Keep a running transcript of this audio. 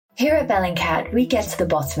Here at Bellingcat, we get to the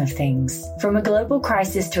bottom of things. From a global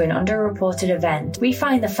crisis to an underreported event, we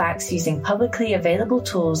find the facts using publicly available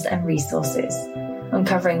tools and resources,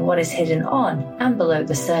 uncovering what is hidden on and below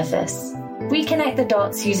the surface. We connect the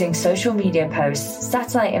dots using social media posts,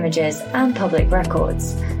 satellite images, and public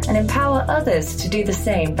records, and empower others to do the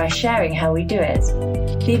same by sharing how we do it.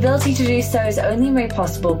 The ability to do so is only made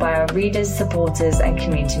possible by our readers, supporters, and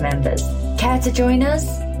community members. Care to join us?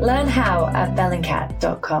 Learn how at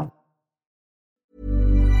bellingcat.com.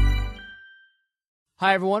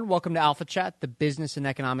 Hi, everyone. Welcome to Alpha Chat, the business and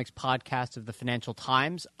economics podcast of the Financial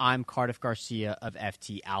Times. I'm Cardiff Garcia of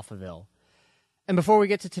FT Alphaville. And before we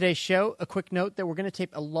get to today's show, a quick note that we're going to tape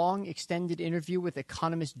a long, extended interview with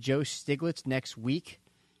economist Joe Stiglitz next week.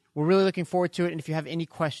 We're really looking forward to it. And if you have any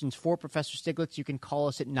questions for Professor Stiglitz, you can call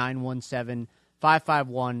us at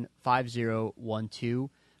 917-551-5012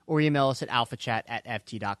 or email us at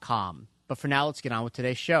alphachat@ft.com. But for now, let's get on with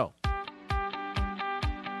today's show.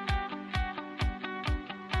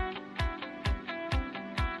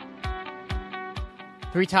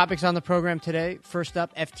 Three topics on the program today. First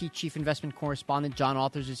up, FT Chief Investment Correspondent John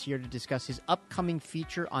Authers is here to discuss his upcoming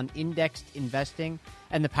feature on indexed investing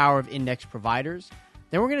and the power of index providers.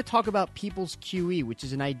 Then we're going to talk about People's QE, which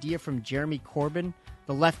is an idea from Jeremy Corbyn,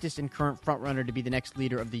 the leftist and current frontrunner to be the next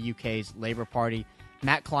leader of the UK's Labour Party.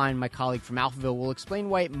 Matt Klein, my colleague from Alphaville, will explain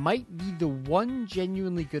why it might be the one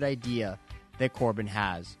genuinely good idea that Corbyn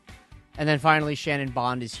has. And then finally, Shannon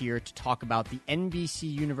Bond is here to talk about the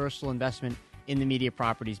NBC Universal investment in the media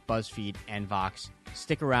properties Buzzfeed and Vox.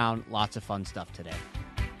 Stick around, lots of fun stuff today.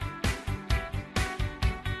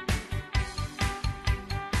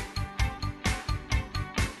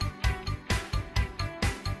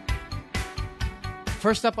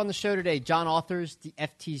 First up on the show today, John Authers, the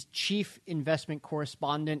FT's chief investment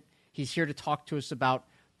correspondent. He's here to talk to us about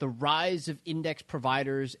the rise of index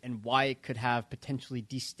providers and why it could have potentially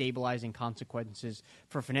destabilizing consequences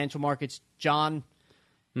for financial markets. John,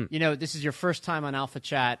 you know, this is your first time on Alpha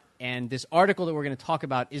Chat, and this article that we're going to talk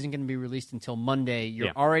about isn't going to be released until Monday.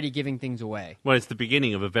 You're already giving things away. Well, it's the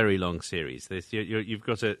beginning of a very long series. You've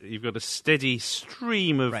got a steady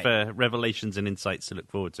stream of revelations and insights to look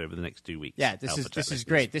forward to over the next 2 weeks. Yeah, this is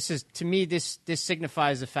great. This is, to me, this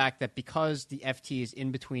signifies the fact that because the FT is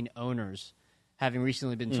in between owners, having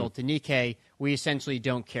recently been sold to Nikkei, we essentially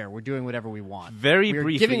don't care. We're doing whatever we want. Very We're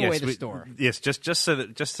briefly, giving away the store. Yes, just so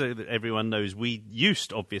that everyone knows, we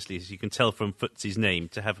used, obviously, as you can tell from FTSE's name,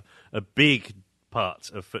 to have a big part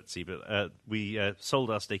of FTSE, but we sold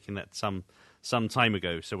our stake in that some time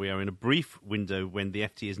ago. So we are in a brief window when the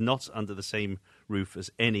FT is not under the same roof as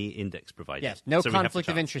any index provider. Yes, no conflict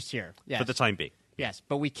of interest here. Yes. For the time being. Yes,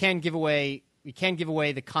 but we can give away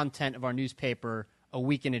the content of our newspaper a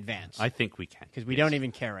week in advance. I think we can. Because we don't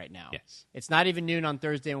even care right now. Yes. It's not even noon on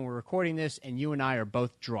Thursday when we're recording this, and you and I are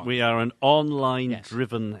both drunk. We are an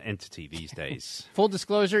online-driven entity these days. Full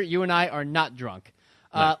disclosure, you and I are not drunk.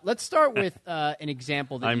 No. Let's start with an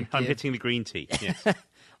example that I'm hitting the green tea, yes.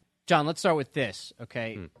 John, let's start with this,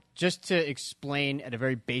 okay? Just to explain at a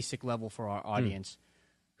very basic level for our audience,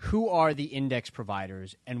 who are the index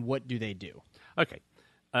providers and what do they do? Okay.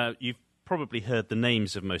 You've probably heard the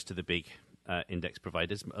names of most of the big index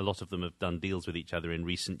providers. A lot of them have done deals with each other in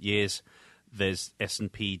recent years. There's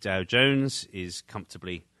S&P Dow Jones is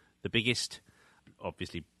comfortably the biggest,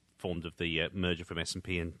 obviously formed of the merger from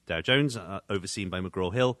S&P and Dow Jones, overseen by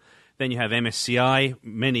McGraw-Hill. Then you have MSCI.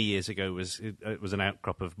 Many years ago it was an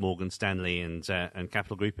outcrop of Morgan Stanley and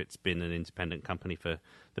Capital Group. It's been an independent company for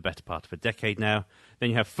the better part of a decade now. Then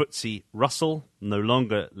you have FTSE Russell, no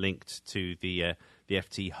longer linked to the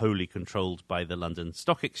FT, wholly controlled by the London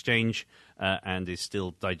Stock Exchange, and is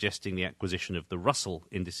still digesting the acquisition of the Russell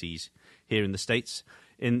indices here in the States.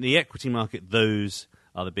 In the equity market, those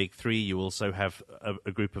are the big three. You also have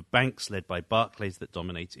a group of banks led by Barclays that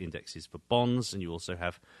dominate indexes for bonds, and you also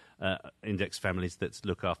have index families that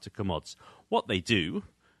look after commods. What they do,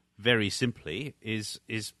 very simply, is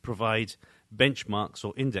provide benchmarks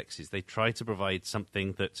or indexes. They try to provide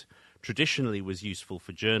something that traditionally was useful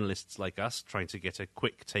for journalists like us, trying to get a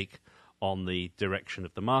quick take on the direction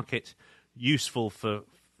of the market, useful for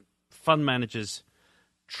fund managers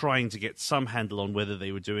trying to get some handle on whether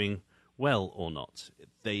they were doing well or not.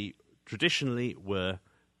 They traditionally were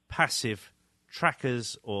passive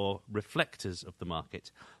trackers or reflectors of the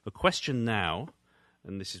market. The question now,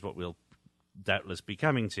 and this is what we'll doubtless be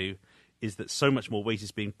coming to, is that so much more weight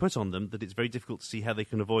is being put on them that it's very difficult to see how they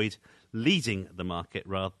can avoid leading the market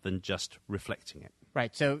rather than just reflecting it.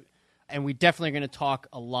 Right. So, and we definitely are going to talk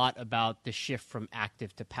a lot about the shift from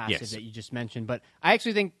active to passive that you just mentioned. But I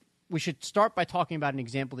actually think we should start by talking about an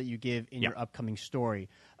example that you give in your upcoming story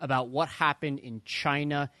about what happened in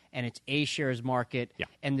China and its A-shares market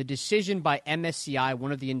and the decision by MSCI,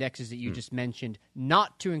 one of the indexes that you just mentioned,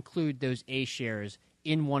 not to include those A-shares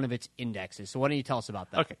in one of its indexes. So why don't you tell us about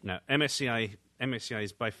that? Okay. Now, MSCI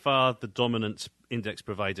is by far the dominant index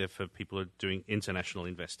provider for people who are doing international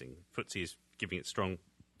investing. FTSE is giving it strong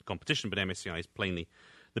competition, but MSCI is plainly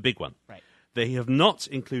the big one. Right. They have not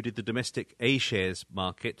included the domestic A-shares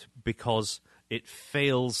market because it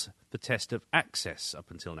fails the test of access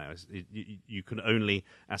up until now. You can only,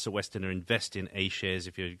 as a Westerner, invest in A-shares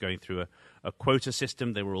if you're going through a quota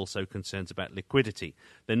system. There were also concerns about liquidity.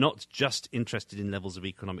 They're not just interested in levels of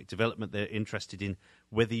economic development. They're interested in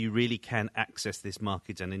whether you really can access this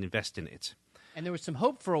market and invest in it. And there was some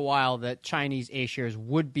hope for a while that Chinese A-shares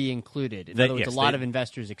would be included. In other words, a lot of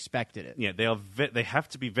investors expected it. Yeah, they have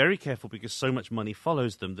to be very careful because so much money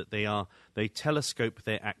follows them that they telescope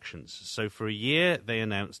their actions. So for a year, they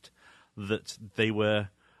announced that they were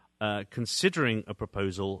considering a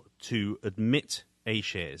proposal to admit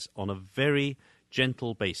A-shares on a very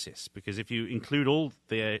gentle basis, because if you include all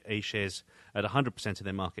the A-shares at 100% of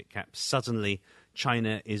their market cap, suddenly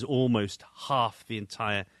China is almost half the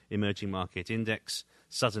entire emerging market index.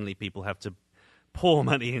 Suddenly people have to pour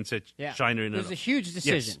money into China. It was a huge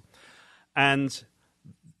decision. Yes. And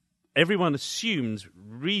everyone assumed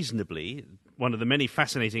reasonably, one of the many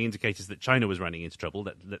fascinating indicators that China was running into trouble,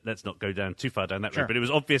 let's not go down too far down that road, but it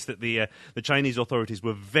was obvious that the Chinese authorities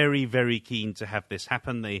were very, very keen to have this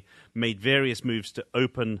happen. They made various moves to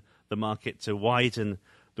open the market, to widen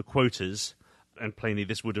the quotas, and plainly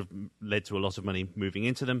this would have led to a lot of money moving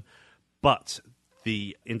into them. But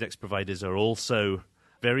the index providers are also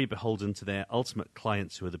very beholden to their ultimate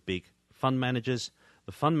clients, who are the big fund managers.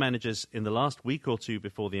 The fund managers, in the last week or two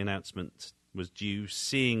before the announcement was due,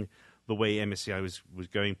 seeing the way MSCI was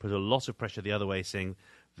going, put a lot of pressure the other way, saying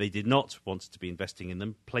they did not want to be investing in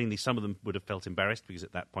them. Plainly, some of them would have felt embarrassed because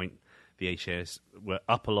at that point the A-shares were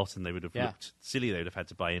up a lot and they would have looked silly. They would have had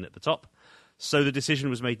to buy in at the top. So the decision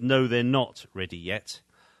was made, no, they're not ready yet.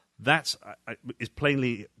 That is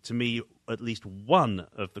plainly, to me, at least one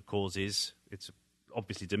of the causes. It's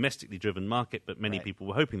obviously domestically driven market, but many people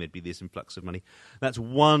were hoping there'd be this influx of money. That's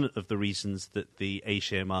one of the reasons that the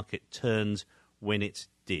A-share market turned when it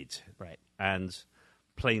did. Right. And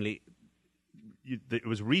plainly, it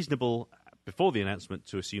was reasonable before the announcement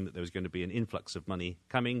to assume that there was going to be an influx of money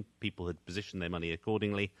coming. People had positioned their money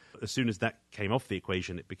accordingly. As soon as that came off the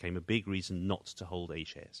equation, it became a big reason not to hold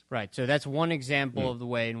A-shares. Right. So that's one example of the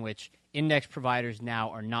way in which index providers now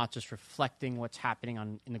are not just reflecting what's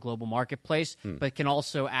happening in the global marketplace, but can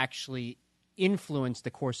also actually influence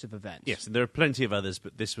the course of events. Yes, and there are plenty of others,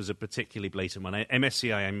 but this was a particularly blatant one.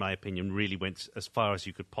 MSCI, in my opinion, really went as far as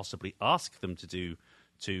you could possibly ask them to do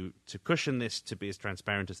to cushion this, to be as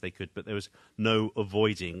transparent as they could, but there was no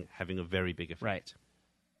avoiding having a very big effect. Right.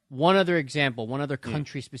 One other example, one other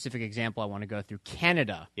country-specific example I want to go through.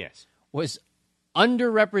 Canada was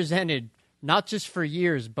underrepresented not just for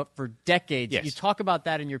years, but for decades. Yes. You talk about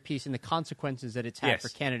that in your piece and the consequences that it's had for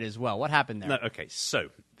Canada as well. What happened there? No, okay, so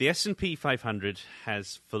the S&P 500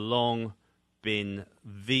 has for long been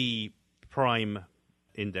the prime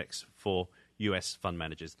index for US fund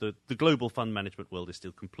managers. The global fund management world is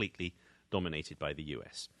still completely dominated by the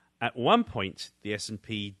US. At one point, the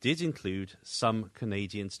S&P did include some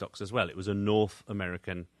Canadian stocks as well. It was a North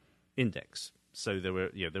American index. So there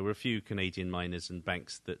were a few Canadian miners and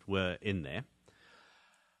banks that were in there.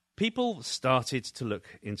 People started to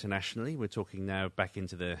look internationally. We're talking now back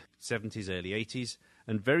into the 70s, early 80s,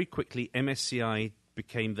 and very quickly MSCI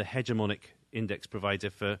became the hegemonic index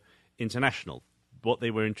provider for international. What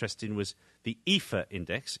they were interested in was the EFA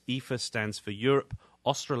index. EFA stands for Europe,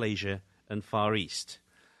 Australasia, and Far East.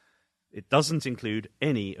 It doesn't include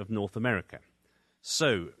any of North America.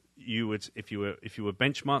 So you would, if you were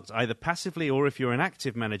benchmarked either passively or if you're an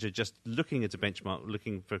active manager just looking at a benchmark,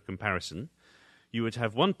 looking for comparison, you would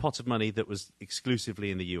have one pot of money that was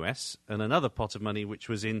exclusively in the US and another pot of money which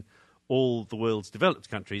was in all the world's developed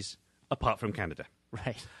countries apart from Canada.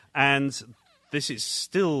 Right. And this is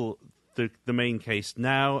still the main case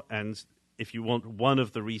now, and if you want one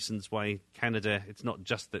of the reasons why Canada, it's not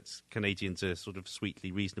just that Canadians are sort of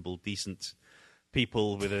sweetly reasonable, decent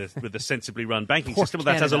people with a sensibly run banking system.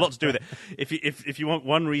 Well, that has a lot to do with it. If you want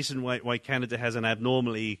one reason why Canada has an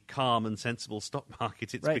abnormally calm and sensible stock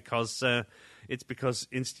market, it's because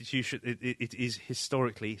it is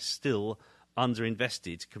historically still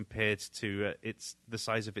underinvested compared to the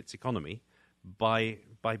size of its economy by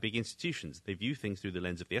big institutions. They view things through the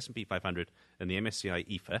lens of the S&P 500 and the MSCI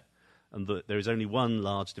EFA, and there is only one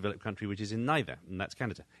large developed country which is in neither, and that's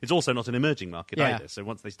Canada. It's also not an emerging market either. So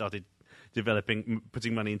once they started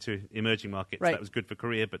putting money into emerging markets, that was good for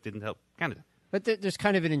Korea but didn't help Canada. But there's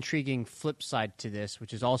kind of an intriguing flip side to this,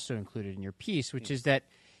 which is also included in your piece, which is that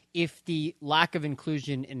if the lack of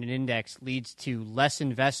inclusion in an index leads to less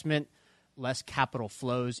investment, less capital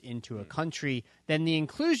flows into a country, then the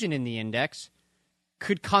inclusion in the index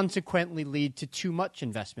could consequently lead to too much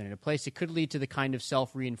investment in a place. It could lead to the kind of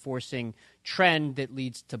self-reinforcing trend that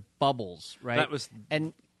leads to bubbles, right? That was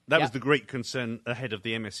the great concern ahead of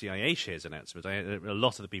the MSCI A-shares announcement. A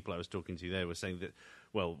lot of the people I was talking to there were saying that,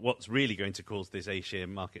 well, what's really going to cause this A-share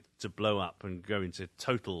market to blow up and go into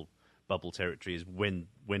total bubble territory is when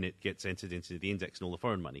it gets entered into the index and all the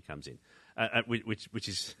foreign money comes in, which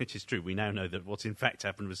is true. We now know that what in fact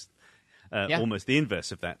happened was almost the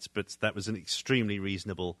inverse of that, but that was an extremely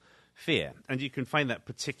reasonable fear. And you can find that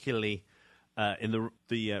particularly in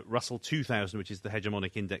the Russell 2000, which is the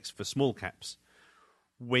hegemonic index for small caps.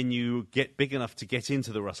 When you get big enough to get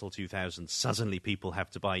into the Russell 2000, suddenly people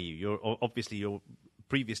have to buy you. You're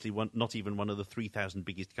previously not even one of the 3,000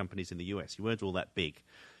 biggest companies in the US. You weren't all that big.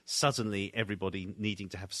 Suddenly, everybody needing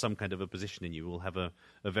to have some kind of a position in you will have a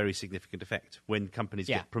very significant effect. When companies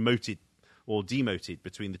get promoted or demoted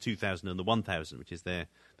between the 2,000 and the 1,000, which is their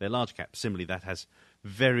large cap, similarly, that has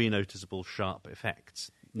very noticeable, sharp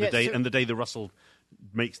effects. The day the Russell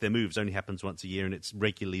makes their moves only happens once a year, and it's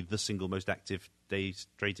regularly the single most active days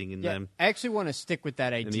trading in them. I actually want to stick with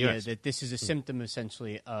that idea that this is a symptom,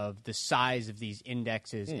 essentially, of the size of these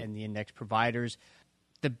indexes and the index providers.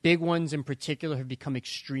 The big ones in particular have become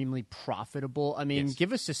extremely profitable. I mean,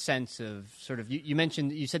 give us a sense of sort of,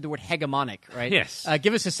 you said the word hegemonic, right? Yes.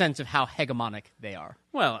 Give us a sense of how hegemonic they are.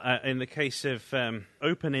 Well, in the case of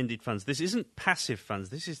open-ended funds, this isn't passive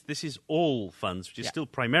funds. This is all funds, which is still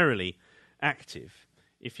primarily active.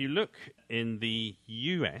 If you look in the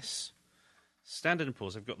US, Standard &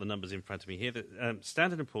 Poor's, I've got the numbers in front of me here,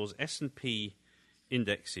 Standard & Poor's S&P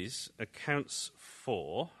indexes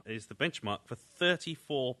is the benchmark for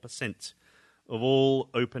 34% of all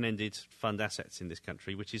open-ended fund assets in this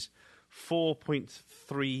country, which is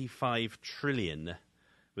 4.35 trillion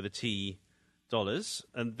with a T dollars.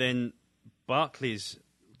 And then Barclays,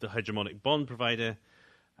 the hegemonic bond provider,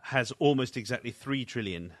 has almost exactly 3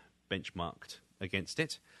 trillion benchmarked against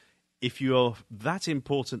it. If you're that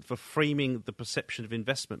important for framing the perception of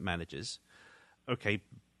investment managers, okay,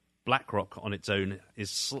 BlackRock on its own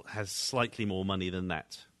has slightly more money than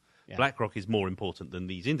that. Yeah. BlackRock is more important than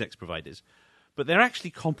these index providers, but they're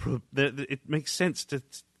actually comparable. It makes sense to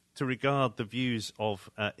regard the views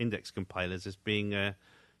of index compilers as being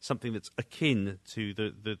something that's akin to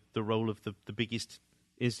the role of the biggest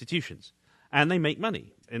institutions, and they make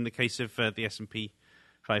money. In the case of the S&P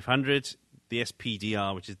 500, the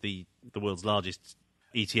SPDR, which is the world's largest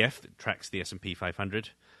ETF that tracks the S&P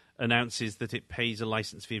 500, announces that it pays a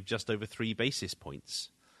license fee of just over 3 basis points,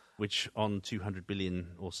 which on $200 billion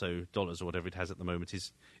or so dollars or whatever it has at the moment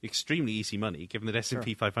is extremely easy money, given that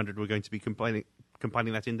S&P 500 were going to be compiling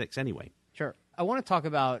that index anyway. Sure. I want to talk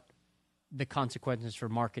about the consequences for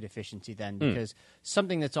market efficiency then, because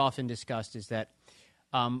something that's often discussed is that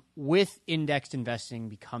with indexed investing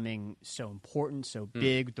becoming so important, so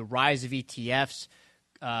big, the rise of ETFs,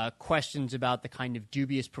 questions about the kind of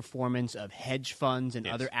dubious performance of hedge funds and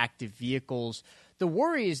other active vehicles. The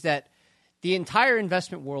worry is that the entire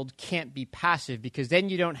investment world can't be passive, because then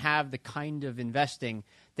you don't have the kind of investing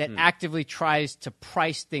that actively tries to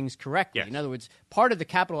price things correctly. Yes. In other words, part of the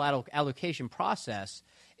capital allocation process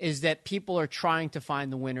is that people are trying to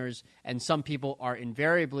find the winners, and some people are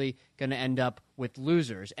invariably going to end up with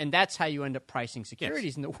losers. And that's how you end up pricing securities.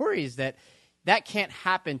 Yes. And the worry is that that can't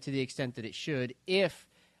happen to the extent that it should if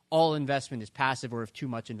all investment is passive or if too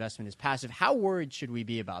much investment is passive. How worried should we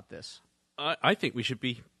be about this? I think we should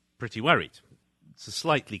be pretty worried. It's a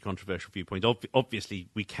slightly controversial viewpoint. Obviously,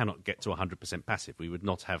 we cannot get to 100% passive. We would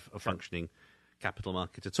not have a functioning capital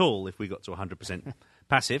market at all if we got to 100%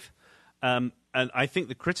 passive. And I think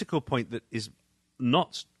the critical point that is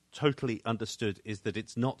not totally understood is that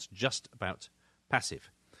it's not just about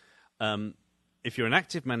passive. If you're an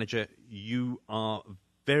active manager, you are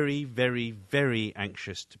very, very, very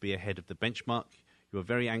anxious to be ahead of the benchmark. You are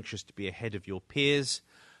very anxious to be ahead of your peers.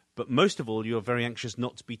 But most of all, you're very anxious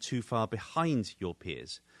not to be too far behind your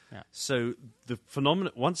peers. Yeah. So the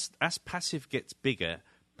phenomenon, as passive gets bigger,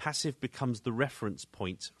 passive becomes the reference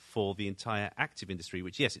point for the entire active industry,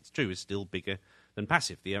 which, yes, it's true, is still bigger than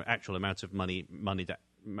passive. The actual amount of money managed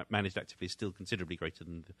actively is still considerably greater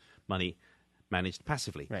than the money managed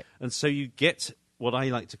passively. Right. And so you get what I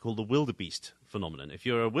like to call the wildebeest phenomenon. If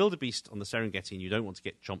you're a wildebeest on the Serengeti and you don't want to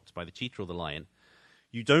get chomped by the cheetah or the lion,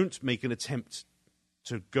 you don't make an attempt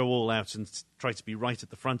to go all out and try to be right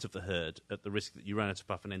at the front of the herd at the risk that you run out of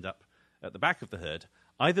puff and end up at the back of the herd.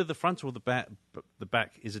 Either the front or the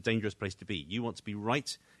back is a dangerous place to be. You want to be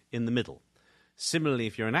right in the middle. Similarly,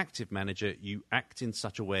 if you're an active manager, you act in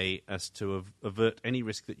such a way as to avert any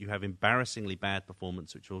risk that you have embarrassingly bad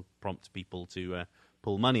performance, which will prompt people to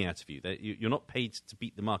pull money out of you. You're not paid to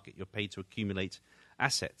beat the market. You're paid to accumulate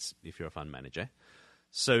assets if you're a fund manager.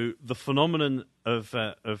 So the phenomenon of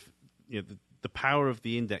the power of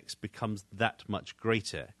the index becomes that much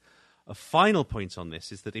greater. A final point on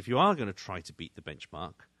this is that if you are going to try to beat the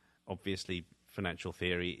benchmark, obviously financial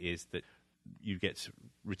theory is that you get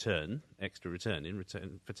extra return in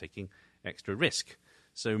return for taking extra risk.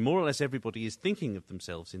 So more or less everybody is thinking of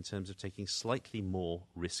themselves in terms of taking slightly more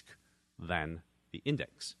risk than the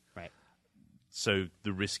index. Right. So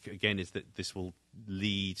the risk, again, is that this will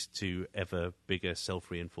lead to ever bigger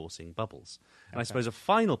self-reinforcing bubbles. And I suppose a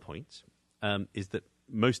final point is that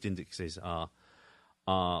most indexes are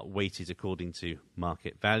weighted according to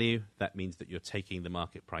market value. That means that you're taking the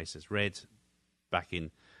market price as read. Back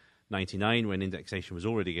in 1999, when indexation was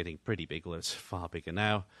already getting pretty big, although it's far bigger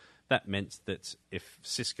now, that meant that if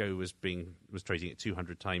Cisco was trading at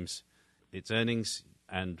 200 times its earnings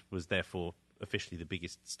and was therefore officially the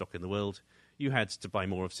biggest stock in the world, you had to buy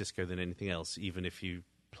more of Cisco than anything else, even if you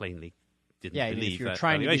plainly didn't believe that. Yeah, if you're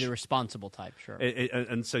trying to be the responsible type, sure.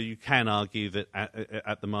 And so you can argue that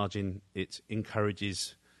at the margin, it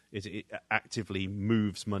encourages, it actively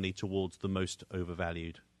moves money towards the most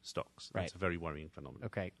overvalued stocks. That's a very worrying phenomenon.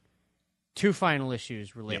 Okay. Two final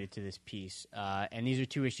issues related to this piece, and these are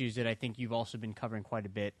two issues that I think you've also been covering quite a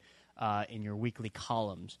bit in your weekly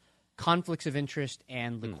columns. Conflicts of interest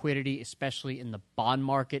and liquidity, especially in the bond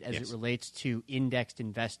market as it relates to indexed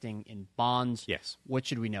investing in bonds. Yes. What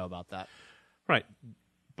should we know about that? Right.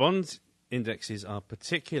 Bond indexes are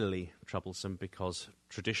particularly troublesome because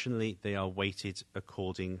traditionally they are weighted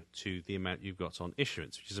according to the amount you've got on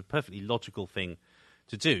issuance, which is a perfectly logical thing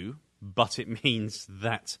to do, but it means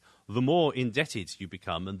that the more indebted you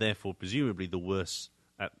become, and therefore presumably the worse,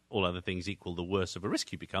 all other things equal, the worse of a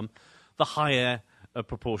risk you become, the higher a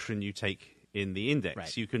proportion you take in the index.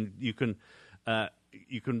 Right. You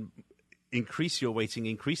can increase your weighting,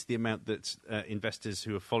 increase the amount that investors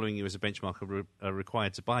who are following you as a benchmark are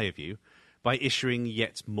required to buy of you by issuing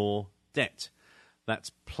yet more debt.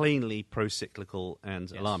 That's plainly pro-cyclical and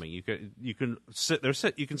alarming. You can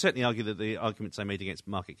certainly argue that the arguments I made against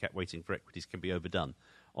market cap weighting for equities can be overdone.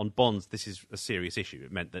 On bonds, this is a serious issue.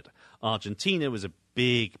 It meant that Argentina was a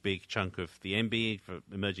big chunk of the MB for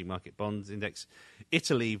emerging market bonds index.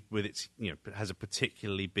 Italy, with its has a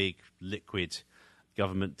particularly big liquid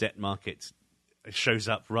government debt market, shows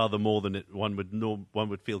up rather more than one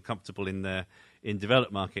would feel comfortable in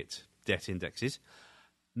developed market debt indexes.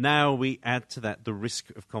 Now we add to that the risk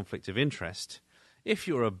of conflict of interest. If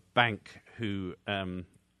you're a bank who,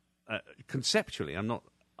 conceptually, I'm not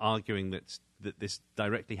arguing that this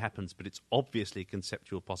directly happens, but it's obviously a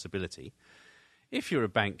conceptual possibility. If you're a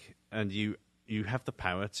bank and you have the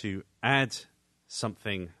power to add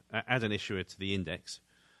an issuer to the index,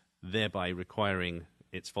 thereby requiring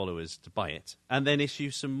its followers to buy it, and then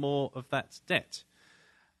issue some more of that debt,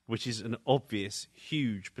 which is an obvious,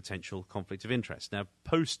 huge potential conflict of interest. Now,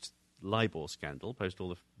 post-LIBOR scandal, post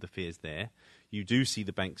all the fears there, you do see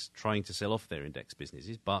the banks trying to sell off their index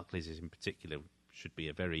businesses. Barclays, in particular, should be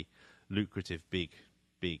a very lucrative, big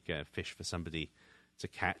fish for somebody to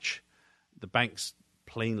catch. The banks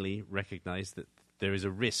plainly recognise that there is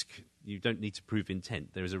a risk. You don't need to prove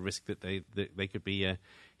intent. There is a risk that they could be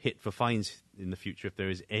hit for fines in the future if there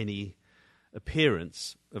is any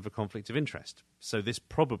appearance of a conflict of interest. So this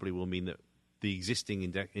probably will mean that the existing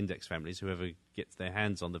index families, whoever gets their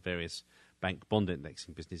hands on the various bank bond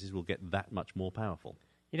indexing businesses, will get that much more powerful.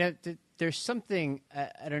 There's something,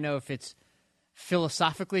 I don't know if it's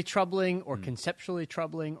philosophically troubling or conceptually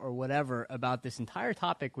troubling or whatever about this entire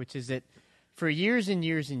topic, which is that for years and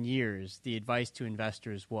years and years, the advice to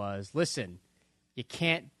investors was, listen, you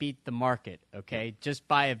can't beat the market, okay? Just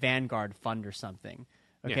buy a Vanguard fund or something,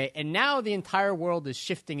 okay? Yeah. And now the entire world is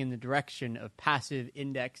shifting in the direction of passive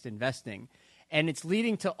indexed investing, and it's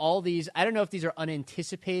leading to all these, I don't know if these are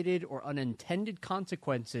unanticipated or unintended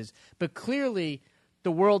consequences, but clearly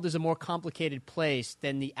the world is a more complicated place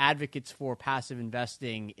than the advocates for passive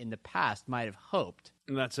investing in the past might have hoped.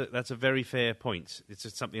 And that's a very fair point. It's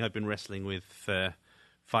just something I've been wrestling with for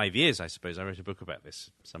 5 years, I suppose. I wrote a book about this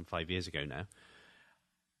some 5 years ago now.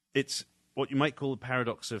 It's what you might call the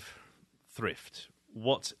paradox of thrift.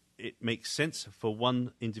 What it makes sense for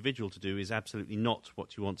one individual to do is absolutely not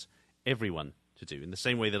what you want everyone to do. In the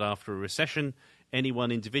same way that after a recession, any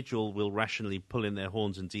one individual will rationally pull in their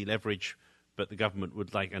horns and deleverage, but the government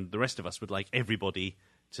would like, and the rest of us would like everybody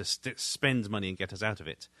to spend money and get us out of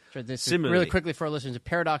it. Sure, this Similarly, is really quickly for our listeners, a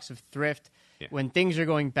paradox of thrift. Yeah. When things are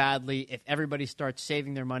going badly, if everybody starts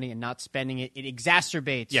saving their money and not spending it, it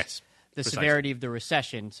exacerbates the precisely. severity of the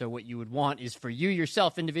recession. So what you would want is for you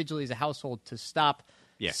yourself individually as a household to stop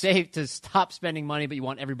stop spending money, but you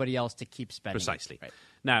want everybody else to keep spending. Precisely. Right.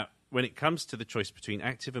 Now, when it comes to the choice between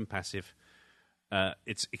active and passive,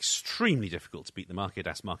 it's extremely difficult to beat the market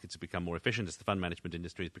as markets have become more efficient, as the fund management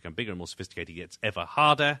industry has become bigger and more sophisticated. It gets ever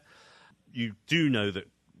harder. You do know that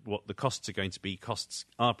what the costs are going to be. Costs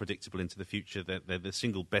are predictable into the future. They're the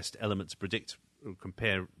single best element to predict or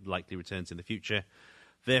compare likely returns in the future.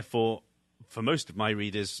 Therefore, for most of my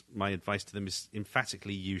readers, my advice to them is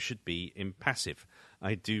emphatically you should be in passive.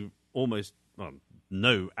 I do almost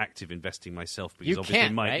no active investing myself because obviously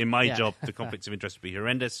in my job the conflicts of interest would be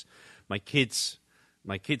horrendous. My kids'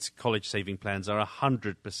 college saving plans are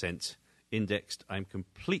 100% indexed. I'm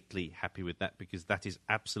completely happy with that because that is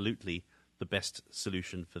absolutely the best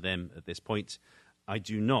solution for them at this point. I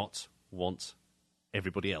do not want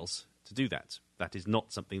everybody else to do that. That is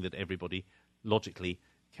not something that everybody logically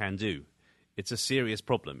can do. It's a serious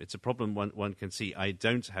problem. It's a problem one can see. I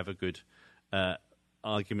don't have a good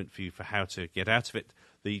argument for you for how to get out of it.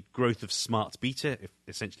 The growth of smart beta,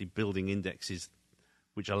 essentially building indexes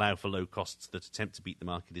which allow for low costs that attempt to beat the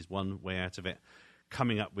market, is one way out of it.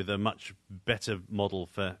 Coming up with a much better model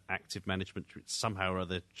for active management, which somehow or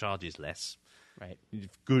other charges less. Right.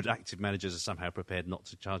 If good active managers are somehow prepared not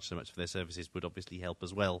to charge so much for their services would obviously help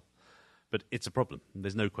as well. But it's a problem.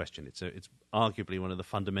 There's no question. It's arguably one of the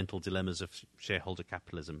fundamental dilemmas of shareholder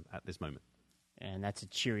capitalism at this moment. And that's a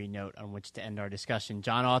cheery note on which to end our discussion.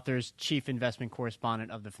 John Authers, Chief Investment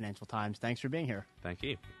Correspondent of the Financial Times. Thanks for being here. Thank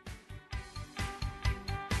you.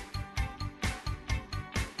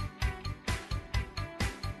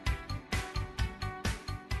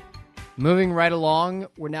 Moving right along,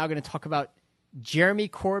 we're now going to talk about Jeremy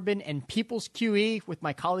Corbyn and People's QE with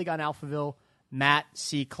my colleague on Alphaville, Matt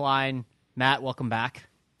C. Klein. Matt, welcome back.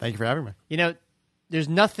 Thank you for having me. You know, there's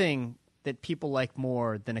nothing that people like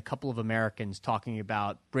more than a couple of Americans talking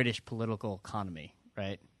about British political economy,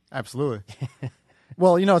 right? Absolutely.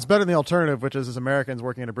 Well, you know, it's better than the alternative, which is as Americans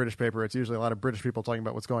working in a British paper, it's usually a lot of British people talking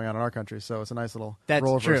about what's going on in our country. So it's a nice little role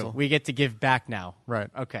That's true. reversal. We get to give back now. Right.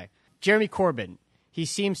 Okay. Jeremy Corbyn, he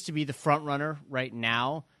seems to be the front runner right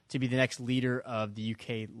now to be the next leader of the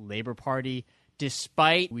UK Labour Party,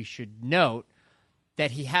 despite, we should note,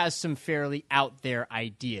 that he has some fairly out there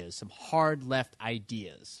ideas, some hard left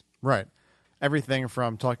ideas. Right. Everything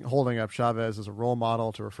from holding up Chavez as a role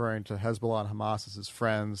model to referring to Hezbollah and Hamas as his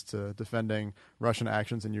friends to defending Russian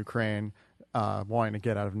actions in Ukraine, wanting to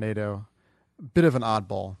get out of NATO. Bit of an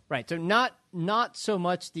oddball. Right. So not so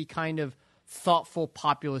much the kind of thoughtful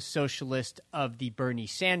populist socialist of the Bernie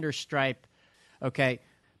Sanders stripe. Okay.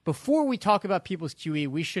 Before we talk about People's QE,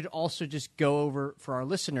 we should also just go over for our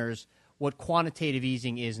listeners what quantitative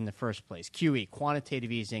easing is in the first place. QE,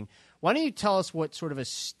 quantitative easing. Why don't you tell us what sort of a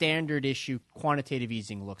standard issue quantitative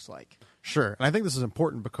easing looks like? Sure. And I think this is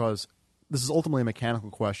important because this is ultimately a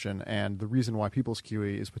mechanical question, and the reason why People's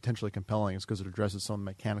QE is potentially compelling is because it addresses some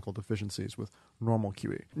mechanical deficiencies with normal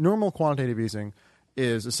QE. Normal quantitative easing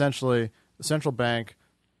is essentially the central bank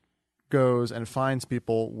goes and finds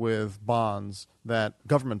people with bonds,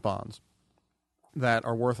 government bonds, that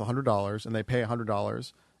are worth $100, and they pay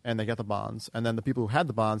 $100, and they get the bonds. And then the people who had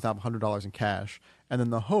the bonds now have $100 in cash. And then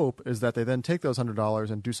the hope is that they then take those $100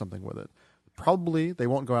 and do something with it. Probably they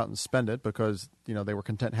won't go out and spend it because, you know, they were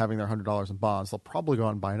content having their $100 in bonds. They'll probably go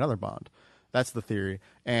out and buy another bond. That's the theory.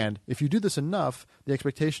 And if you do this enough, the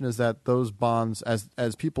expectation is that those bonds,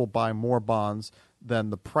 as people buy more bonds, then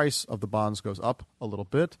the price of the bonds goes up a little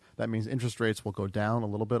bit. That means interest rates will go down a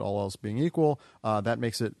little bit, all else being equal. That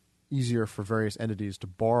makes it easier for various entities to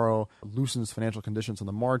borrow, loosens financial conditions on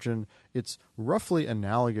the margin. It's roughly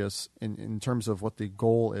analogous in terms of what the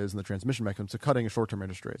goal is in the transmission mechanism to cutting short-term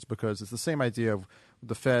interest rates, because it's the same idea of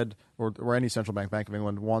the Fed or any central bank, Bank of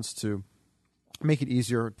England, wants to make it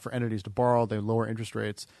easier for entities to borrow. They lower interest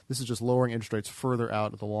rates. This is just lowering interest rates further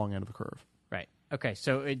out at the long end of the curve. Right. Okay,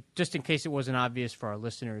 so just in case it wasn't obvious for our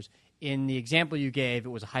listeners, in the example you gave, it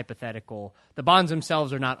was a hypothetical. The bonds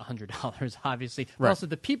themselves are not $100, obviously. But right. Also,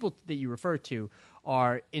 the people that you refer to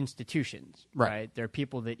are institutions, right? They're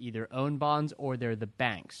people that either own bonds or they're the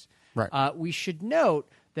banks. Right. We should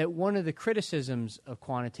note that one of the criticisms of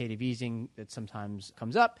quantitative easing that sometimes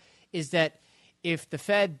comes up is that if the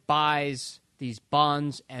Fed buys these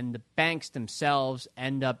bonds, and the banks themselves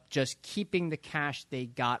end up just keeping the cash they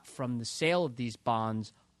got from the sale of these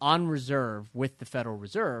bonds on reserve with the Federal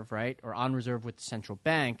Reserve, right, or on reserve with the central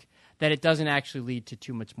bank, that it doesn't actually lead to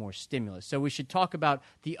too much more stimulus. So we should talk about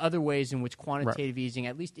the other ways in which quantitative easing,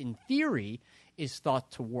 at least in theory, is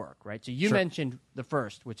thought to work, right? So you mentioned the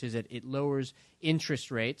first, which is that it lowers interest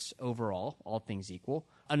rates overall, all things equal.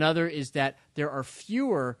 Another is that there are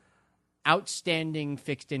fewer outstanding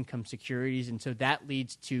fixed income securities, and so that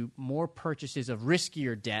leads to more purchases of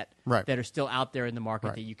riskier debt that are still out there in the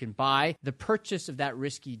market that you can buy. The purchase of that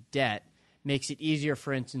risky debt makes it easier,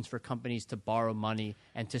 for instance, for companies to borrow money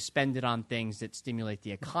and to spend it on things that stimulate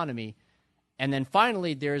the economy. And then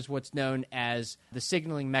finally, there's what's known as the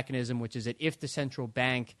signaling mechanism, which is that if the central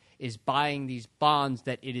bank is buying these bonds,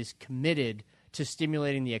 that it is committed to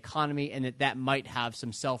stimulating the economy, and that might have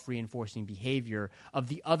some self-reinforcing behavior of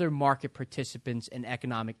the other market participants and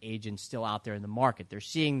economic agents still out there in the market. They're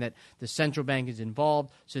seeing that the central bank is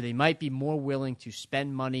involved, so they might be more willing to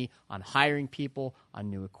spend money on hiring people, on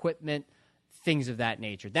new equipment, things of that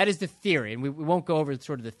nature. That is the theory, and we won't go over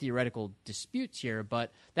sort of the theoretical disputes here,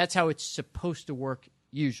 but that's how it's supposed to work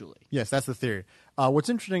usually. Yes, that's the theory. What's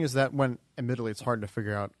interesting is that when, admittedly, it's hard to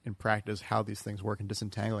figure out in practice how these things work and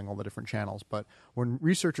disentangling all the different channels, but when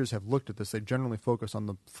researchers have looked at this, they generally focus on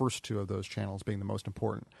the first two of those channels being the most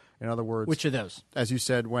important. In other words... Which are those? As you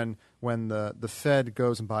said, when the Fed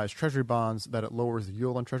goes and buys Treasury bonds, that it lowers the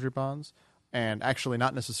yield on Treasury bonds, and actually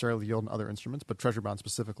not necessarily yield on other instruments, but Treasury bonds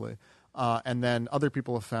specifically. And then other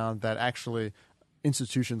people have found that actually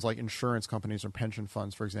institutions like insurance companies or pension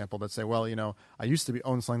funds, for example, that say, well, I used to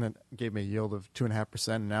own something that gave me a yield of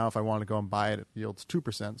 2.5%, and now if I want to go and buy it, it yields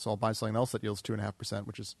 2%. So I'll buy something else that yields 2.5%,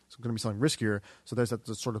 which is going to be something riskier. So there's that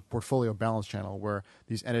sort of portfolio balance channel where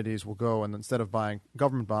these entities will go and instead of buying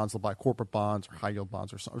government bonds, they'll buy corporate bonds or high yield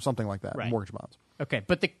bonds or something like that, mortgage bonds. Okay,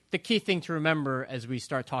 but the key thing to remember as we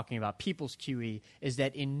start talking about people's QE is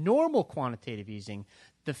that in normal quantitative easing,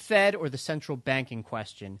 the Fed or the central bank in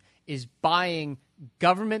question is buying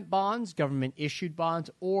government bonds, government-issued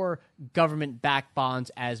bonds, or government-backed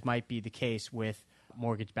bonds, as might be the case with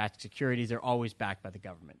mortgage-backed securities. They're always backed by the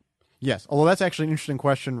government. Yes, although that's actually an interesting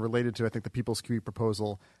question related to, I think, the People's QE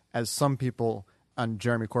proposal, as some people on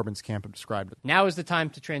Jeremy Corbyn's camp have described it. Now is the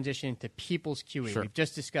time to transition into people's QE. Sure. We've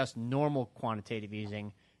just discussed normal quantitative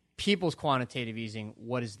easing. People's quantitative easing,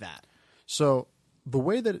 what is that? So the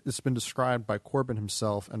way that it's been described by Corbyn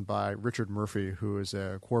himself and by Richard Murphy, who is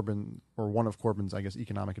a Corbyn, or one of Corbyn's, I guess,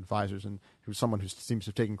 economic advisors, and who's someone who seems to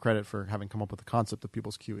have taken credit for having come up with the concept of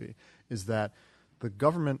people's QE, is that the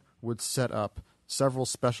government would set up several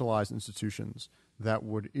specialized institutions that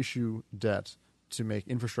would issue debt to make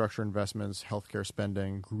infrastructure investments, healthcare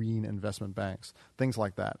spending, green investment banks, things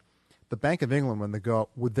like that. The Bank of England,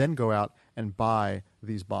 would then go out and buy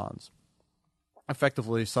these bonds,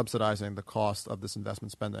 effectively subsidizing the cost of this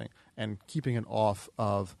investment spending and keeping it off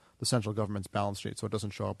of the central government's balance sheet so it doesn't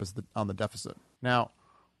show up on the deficit. Now,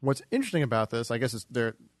 what's interesting about this, I guess,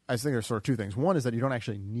 I think there's sort of two things. One is that you don't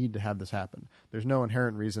actually need to have this happen. There's no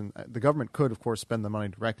inherent reason. The government could, of course, spend the money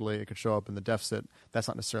directly. It could show up in the deficit. That's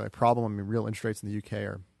not necessarily a problem. I mean, real interest rates in the UK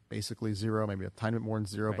are basically zero, maybe a tiny bit more than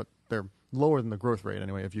zero, but they're lower than the growth rate,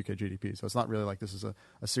 anyway, of UK GDP. So it's not really like this is a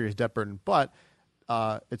serious debt burden. But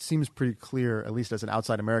it seems pretty clear, at least as an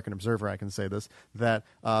outside American observer, I can say this, that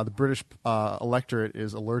the British electorate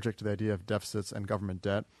is allergic to the idea of deficits and government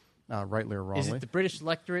debt, rightly or wrongly. Is it the British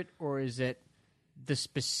electorate, or is it the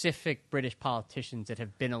specific British politicians that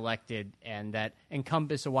have been elected and that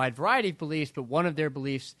encompass a wide variety of beliefs, but one of their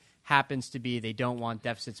beliefs happens to be they don't want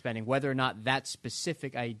deficit spending, whether or not that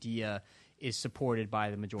specific idea is supported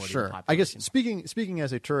by the majority of the population? I guess speaking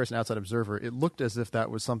as a tourist and outside observer, it looked as if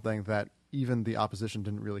that was something that even the opposition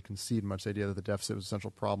didn't really concede much, the idea that the deficit was a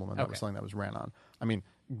central problem and that was something that was ran on. I mean,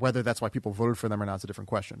 whether that's why people voted for them or not is a different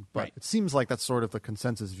question. But it seems like that's sort of the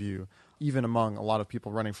consensus view, even among a lot of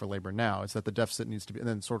people running for labor now, is that the deficit needs to be, and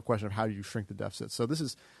then sort of question of how do you shrink the deficit. So this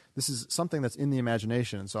is something that's in the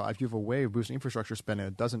imagination. And so if you have a way of boosting infrastructure spending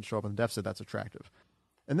that doesn't show up in the deficit, that's attractive.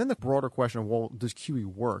 And then the broader question of, well, does QE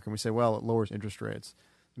work? And we say, well, it lowers interest rates.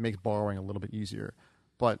 It makes borrowing a little bit easier.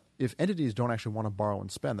 But if entities don't actually want to borrow and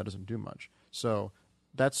spend, that doesn't do much. So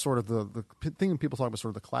that's sort of the thing people talk about,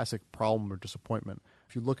 sort of the classic problem or disappointment.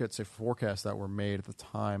 If you look at, say, forecasts that were made at the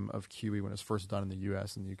time of QE when it was first done in the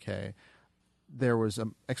US and the UK, there was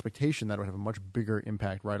an expectation that it would have a much bigger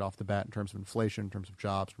impact right off the bat in terms of inflation, in terms of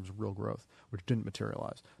jobs, in terms of real growth, which didn't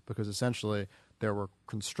materialize because essentially there were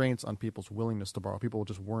constraints on people's willingness to borrow. People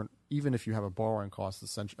just weren't, even if you have a borrowing cost,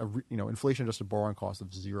 inflation just a borrowing cost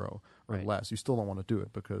of 0 or less, you still don't want to do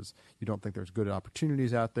it because you don't think there's good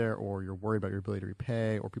opportunities out there, or you're worried about your ability to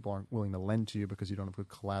repay, or people aren't willing to lend to you because you don't have good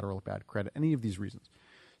collateral, bad credit, any of these reasons.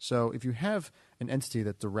 So if you have an entity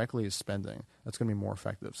that directly is spending, that's going to be more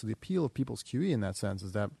effective. So the appeal of People's QE in that sense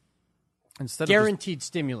is that instead guaranteed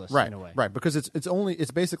stimulus in a way. Right, because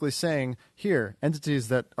it's basically saying, here, entities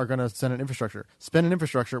that are going to spend an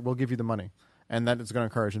infrastructure, we'll give you the money. And that is going to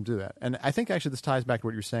encourage them to do that. And I think actually this ties back to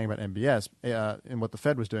what you're saying about MBS and what the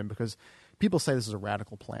Fed was doing, because people say this is a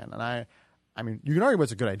radical plan. And I mean, you can argue whether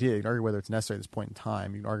it's a good idea. You can argue whether it's necessary at this point in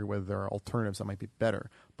time. You can argue whether there are alternatives that might be better.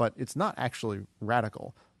 But it's not actually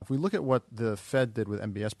radical. If we look at what the Fed did with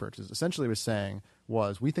MBS purchases, essentially what it was saying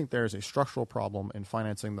was, we think there is a structural problem in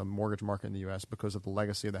financing the mortgage market in the U.S. because of the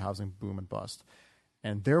legacy of the housing boom and bust.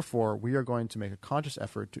 And therefore, we are going to make a conscious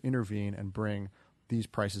effort to intervene and bring these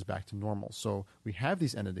prices back to normal. So we have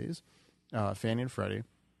these entities, Fannie and Freddie,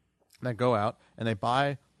 that go out and they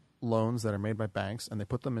buy loans that are made by banks and they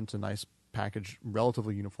put them into nice package,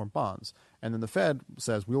 relatively uniform bonds. And then the Fed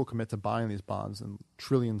says, we will commit to buying these bonds in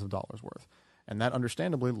trillions of dollars worth. And that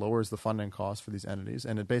understandably lowers the funding costs for these entities.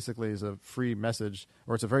 And it basically is a free message,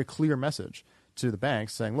 or it's a very clear message to the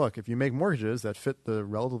banks saying, look, if you make mortgages that fit the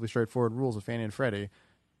relatively straightforward rules of Fannie and Freddie,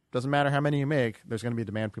 doesn't matter how many you make, there's going to be a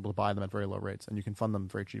demand for people to buy them at very low rates, and you can fund them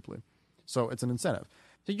very cheaply. So it's an incentive.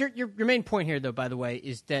 So your main point here, though, by the way,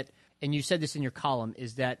 is that, and you said this in your column,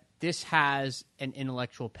 is that this has an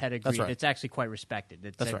intellectual pedigree that's actually quite respected.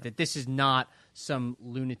 That this is not some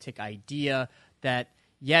lunatic idea that,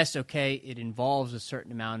 yes, okay, it involves a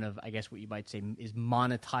certain amount of, I guess what you might say is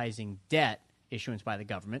monetizing debt issuance by the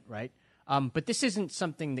government, right? But this isn't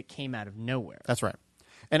something that came out of nowhere. That's right.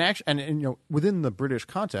 And actually, within the British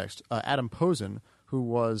context, Adam Posen, who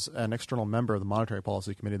was an external member of the Monetary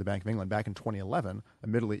Policy Committee of the Bank of England back in 2011,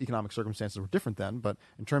 admittedly economic circumstances were different then, but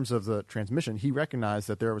in terms of the transmission, he recognized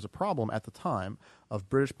that there was a problem at the time of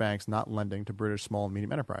British banks not lending to British small and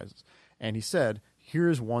medium enterprises. And he said,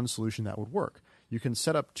 here's one solution that would work. You can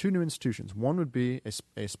set up two new institutions. One would be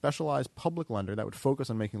a specialized public lender that would focus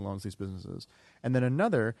on making loans to these businesses. And then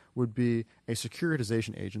another would be a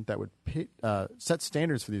securitization agent that would set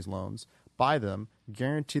standards for these loans, buy them,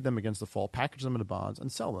 guarantee them against default, package them into bonds,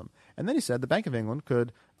 and sell them. And then he said the Bank of England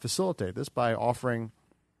could facilitate this by offering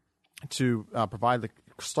to provide the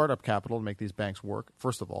startup capital to make these banks work,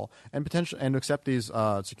 first of all, and accept these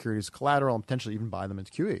securities collateral and potentially even buy them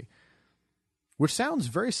into QE. Which sounds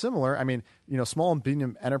very similar. I mean, small and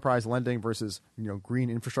medium enterprise lending versus, green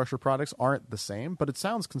infrastructure products aren't the same, but it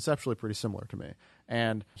sounds conceptually pretty similar to me.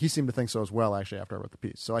 And he seemed to think so as well, actually, after I wrote the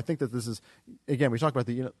piece. So I think that this is, again, we talk about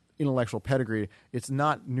the intellectual pedigree. It's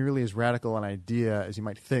not nearly as radical an idea as you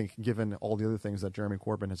might think, given all the other things that Jeremy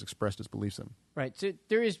Corbyn has expressed his beliefs in. Right. So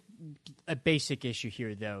there is a basic issue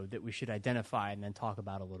here, though, that we should identify and then talk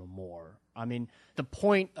about a little more. I mean, the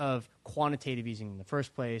point of quantitative easing in the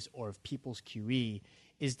first place, or of people's QE,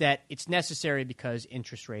 is that it's necessary because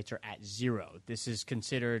interest rates are at zero. This is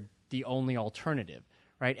considered the only alternative,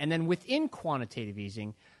 right? And then within quantitative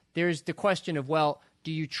easing, there's the question of, well,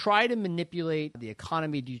 do you try to manipulate the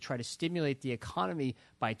economy? Do you try to stimulate the economy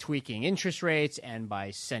by tweaking interest rates and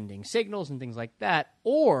by sending signals and things like that?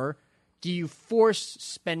 Or do you force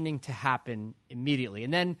spending to happen immediately?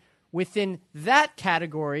 And then within that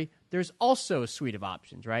category, there's also a suite of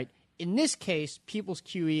options, right? In this case, people's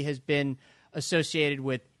QE has been associated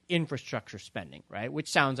with infrastructure spending, right? Which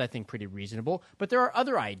sounds, I think, pretty reasonable. But there are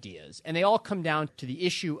other ideas, and they all come down to the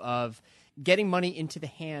issue of getting money into the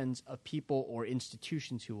hands of people or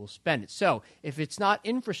institutions who will spend it. So if it's not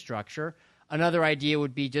infrastructure, another idea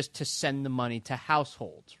would be just to send the money to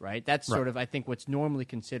households, right? That's sort of, I think, what's normally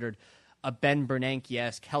considered a Ben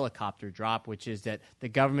Bernanke-esque helicopter drop, which is that the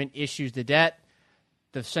government issues the debt,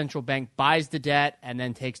 the central bank buys the debt, and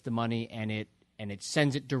then takes the money and it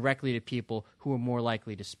sends it directly to people who are more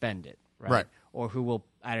likely to spend it, right? Or who will,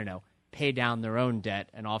 pay down their own debt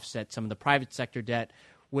and offset some of the private sector debt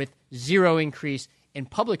with zero increase in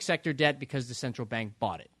public sector debt because the central bank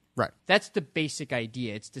bought it. Right. That's the basic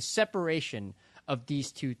idea. It's the separation of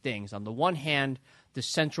these two things. On the one hand, the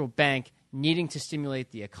central bank needing to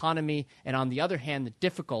stimulate the economy, and on the other hand, the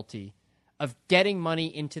difficulty of getting money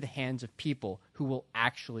into the hands of people who will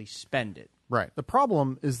actually spend it. Right. The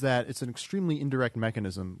problem is that it's an extremely indirect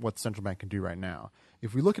mechanism what the central bank can do right now.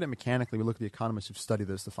 If we look at it mechanically, we look at the economists who've studied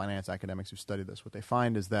this, the finance academics who've studied this, what they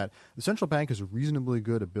find is that the central bank has a reasonably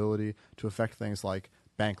good ability to affect things like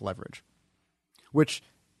bank leverage. which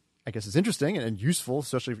I guess is interesting and useful,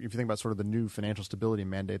 especially if you think about sort of the new financial stability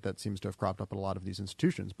mandate that seems to have cropped up at a lot of these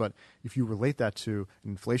institutions. But if you relate that to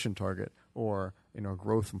an inflation target or a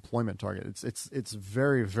growth employment target, it's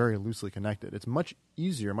very, very loosely connected. It's much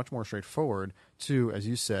easier, much more straightforward to, as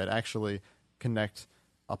you said, actually connect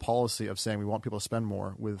a policy of saying we want people to spend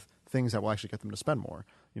more with things that will actually get them to spend more.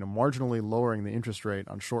 Marginally lowering the interest rate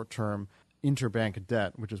on short-term interbank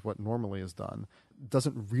debt, which is what normally is done,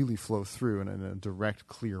 doesn't really flow through in a direct,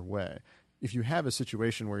 clear way. If you have a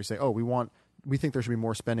situation where you say, we think there should be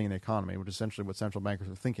more spending in the economy, which is essentially what central bankers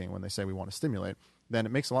are thinking when they say we want to stimulate, then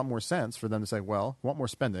it makes a lot more sense for them to say, well, we want more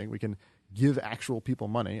spending. We can give actual people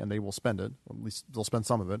money and they will spend it, or at least they'll spend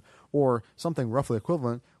some of it. Or something roughly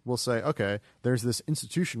equivalent will say, okay, there's this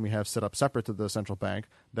institution we have set up separate to the central bank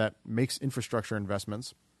that makes infrastructure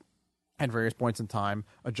investments at various points in time,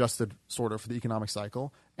 adjusted sort of for the economic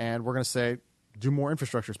cycle, and we're going to say, do more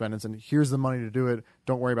infrastructure spendings, and here's the money to do it.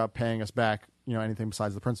 Don't worry about paying us back, anything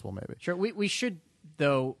besides the principal, maybe. Sure. We should,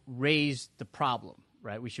 though, raise the problem,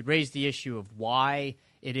 right? We should raise the issue of why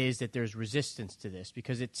it is that there's resistance to this,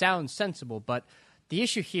 because it sounds sensible, but the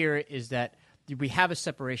issue here is that we have a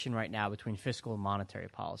separation right now between fiscal and monetary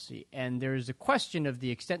policy, and there's a question of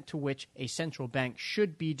the extent to which a central bank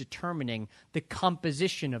should be determining the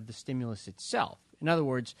composition of the stimulus itself. In other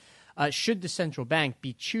words, should the central bank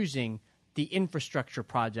be choosing the infrastructure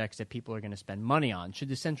projects that people are going to spend money on? Should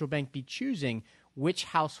the central bank be choosing which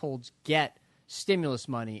households get stimulus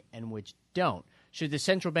money and which don't? Should the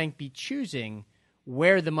central bank be choosing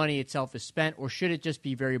where the money itself is spent, or should it just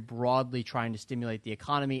be very broadly trying to stimulate the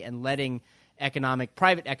economy and letting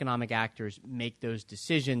private economic actors make those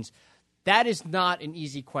decisions? That is not an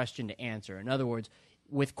easy question to answer. In other words,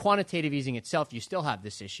 with quantitative easing itself, you still have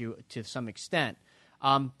this issue to some extent.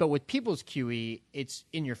 But with people's QE, it's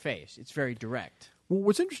in your face. It's very direct. Well,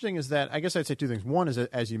 what's interesting is that I guess I'd say two things. One is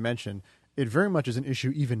that, as you mentioned, it very much is an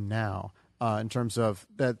issue even now in terms of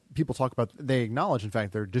that people talk about. They acknowledge, in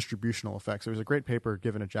fact, their distributional effects. There was a great paper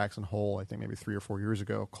given at Jackson Hole, I think maybe 3 or 4 years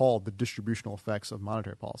ago, called The Distributional Effects of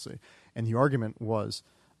Monetary Policy. And the argument was,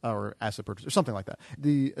 or asset purchase, or something like that.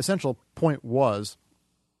 The essential point was,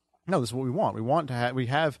 no, this is what we want. We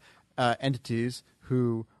have entities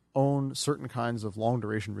who own certain kinds of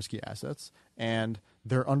long-duration risky assets, and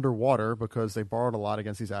they're underwater because they borrowed a lot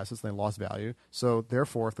against these assets and they lost value. So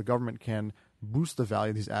therefore, if the government can boost the value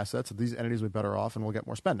of these assets, these entities will be better off and will get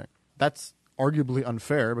more spending. That's arguably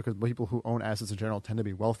unfair because people who own assets in general tend to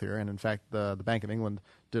be wealthier. And in fact, the Bank of England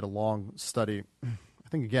did a long study, I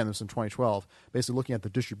think, again, this was in 2012, basically looking at the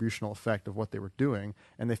distributional effect of what they were doing.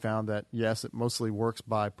 And they found that, yes, it mostly works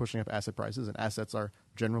by pushing up asset prices, and assets are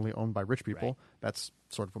generally owned by rich people. Right. That's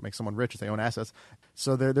sort of what makes someone rich, is they own assets.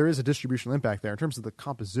 So there is a distributional impact there. In terms of the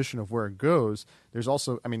composition of where it goes, there's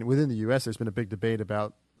also, within the U.S., there's been a big debate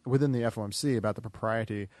within the FOMC about the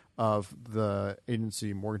propriety of the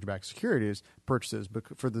agency mortgage-backed securities purchases,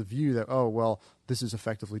 but for the view that, this is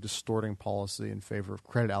effectively distorting policy in favor of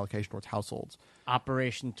credit allocation towards households.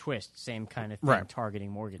 Operation Twist, same kind of thing, right. Targeting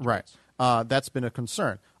mortgage rates. Right. That's been a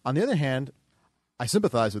concern. On the other hand, I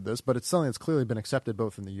sympathize with this, but it's something that's clearly been accepted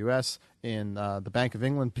both in the U.S., in the Bank of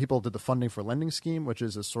England. People did the funding for lending scheme, which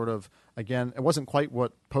is a sort of, again, it wasn't quite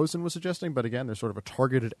what Posen was suggesting, but again, they're sort of a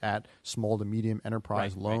targeted at small to medium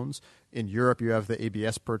enterprise loans. Right. In Europe, you have the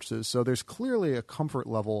ABS purchases. So there's clearly a comfort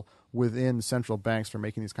level within central banks for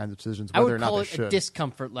making these kinds of decisions, whether or not they should. I would call it a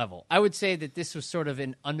discomfort level. I would say that this was sort of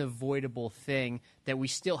an unavoidable thing that we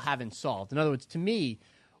still haven't solved. In other words, to me,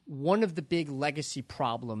 one of the big legacy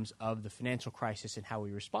problems of the financial crisis and how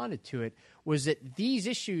we responded to it was that these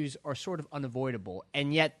issues are sort of unavoidable,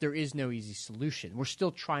 and yet there is no easy solution. We're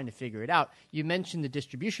still trying to figure it out. You mentioned the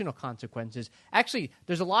distributional consequences. Actually,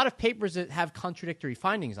 there's a lot of papers that have contradictory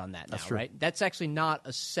findings on that now, right? That's actually not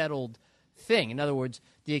a settled thing. In other words,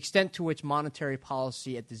 the extent to which monetary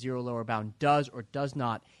policy at the zero lower bound does or does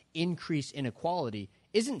not increase inequality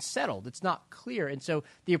isn't settled. It's not clear. And so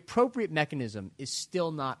the appropriate mechanism is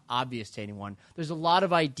still not obvious to anyone. There's a lot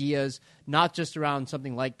of ideas, not just around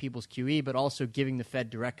something like people's QE, but also giving the Fed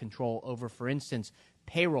direct control over, for instance,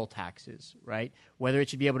 payroll taxes, right? Whether it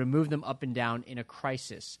should be able to move them up and down in a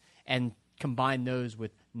crisis and combine those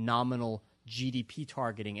with nominal GDP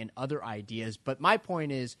targeting and other ideas. But my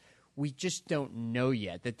point is, we just don't know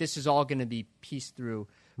yet, that this is all going to be pieced through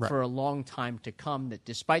for a long time to come, that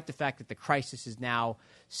despite the fact that the crisis is now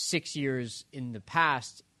 6 years in the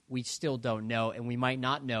past, we still don't know, and we might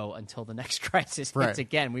not know until the next crisis hits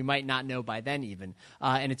again. We might not know by then even.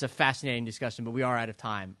 And it's a fascinating discussion, but we are out of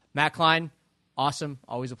time. Matt Klein, awesome.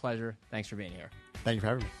 Always a pleasure. Thanks for being here. Thank you for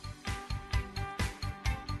having me.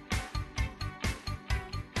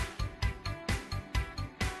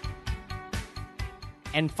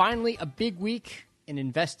 And finally, a big week in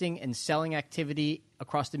investing and selling activity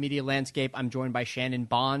across the media landscape. I'm joined by Shannon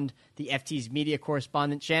Bond, the FT's media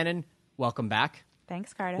correspondent. Shannon, welcome back.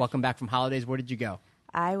 Thanks, Cardiff. Welcome back from holidays. Where did you go?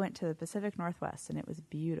 I went to the Pacific Northwest, and it was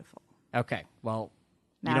beautiful. Okay, well,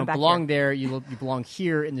 Now you I'm don't back belong here. there. You belong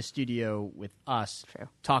here in the studio with us, True.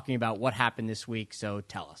 talking about what happened this week. So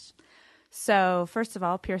tell us. So, first of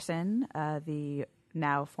all, Pearson, the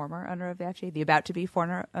now former owner of the FT, the about-to-be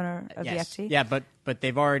former owner of the FT. Yeah, but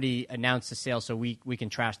they've already announced the sale, so we can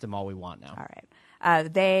trash them all we want now. All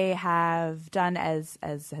right. They have done as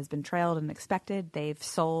has been trailed and expected. They've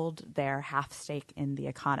sold their half stake in The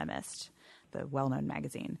Economist, the well-known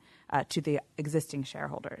magazine, to the existing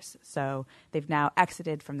shareholders. So they've now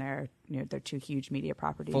exited from their two huge media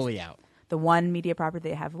properties. Fully out. The one media property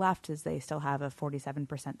they have left is they still have a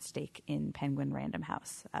 47% stake in Penguin Random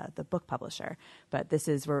House, the book publisher. But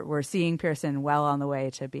we're seeing Pearson well on the way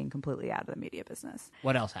to being completely out of the media business.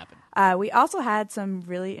 What else happened? We also had some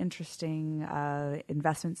really interesting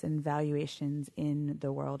investments and valuations in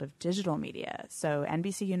the world of digital media. So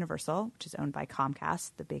NBC Universal, which is owned by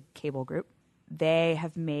Comcast, the big cable group, they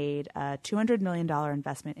have made a $200 million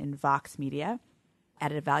investment in Vox Media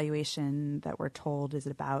at a valuation that we're told is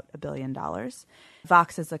about $1 billion.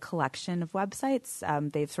 Vox is a collection of websites.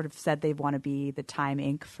 They've sort of said they want to be the Time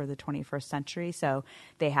Inc. for the 21st century. So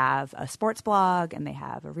they have a sports blog, and they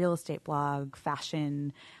have a real estate blog,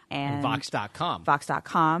 fashion, and Vox.com.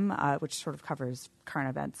 Vox.com, which sort of covers current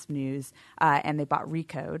events news. And they bought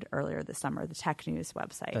Recode earlier this summer, the tech news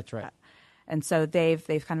website. That's right. And so they've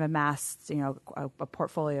kind of amassed, a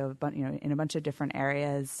portfolio of, in a bunch of different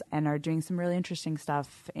areas, and are doing some really interesting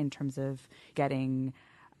stuff in terms of getting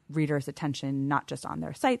readers' attention, not just on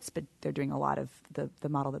their sites, but they're doing a lot of the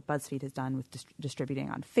model that Buzzfeed has done with distributing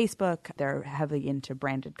on Facebook. They're heavily into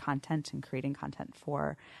branded content and creating content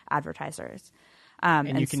for advertisers.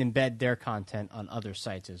 And you can embed their content on other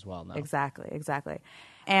sites as well now. Exactly.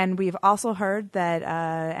 And we've also heard that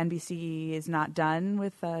NBC is not done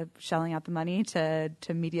with shelling out the money to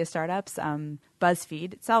media startups.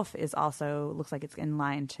 BuzzFeed itself looks like it's in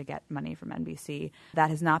line to get money from NBC.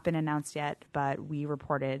 That has not been announced yet, but we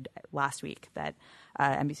reported last week that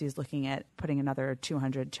NBC is looking at putting another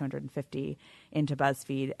 250 into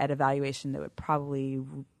BuzzFeed at a valuation that would probably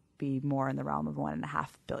be more in the realm of $1.5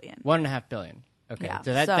 billion. $1.5 billion. Okay, Yeah.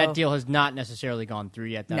 so that deal has not necessarily gone through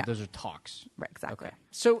yet. No. Those are talks. Right, exactly. Okay.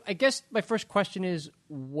 So I guess my first question is,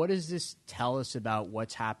 what does this tell us about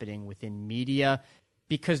what's happening within media?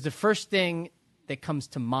 Because the first thing that comes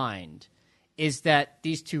to mind is that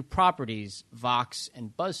these two properties, Vox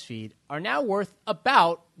and BuzzFeed, are now worth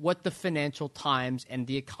about what the Financial Times and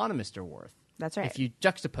The Economist are worth. That's right. If you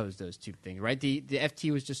juxtapose those two things, right? The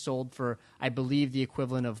FT was just sold for, I believe, the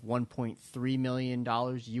equivalent of $1.3 million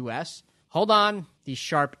US. Hold on. The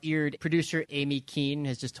sharp-eared producer, Amy Keene,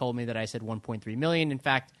 has just told me that I said $1.3 million. In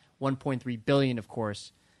fact, $1.3 billion, of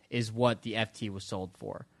course, is what the FT was sold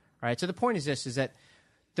for. All right. So the point is that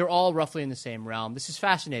they're all roughly in the same realm. This is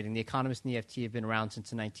fascinating. The Economist and the FT have been around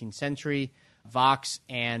since the 19th century. Vox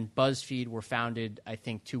and BuzzFeed were founded, I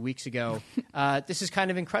think, 2 weeks ago. This is kind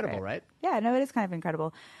of incredible, right? Yeah, no, it is kind of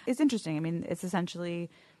incredible. It's interesting. I mean, it's essentially...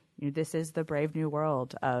 this is the brave new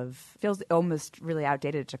world feels almost really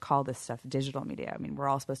outdated to call this stuff digital media. I mean, we're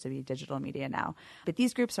all supposed to be digital media now. But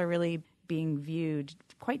these groups are really being viewed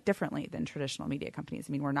quite differently than traditional media companies.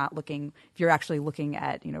 I mean, we're not looking, if you're actually looking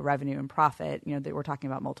at, revenue and profit, we're talking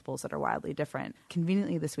about multiples that are wildly different.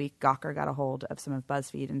 Conveniently this week, Gawker got a hold of some of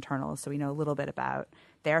BuzzFeed internals, so we know a little bit about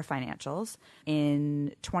their financials.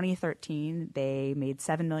 In 2013, they made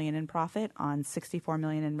 $7 million in profit on $64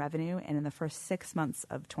 million in revenue, and in the first 6 months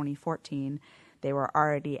of 2014, they were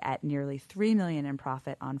already at nearly $3 million in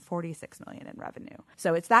profit on $46 million in revenue.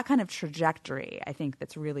 So it's that kind of trajectory, I think,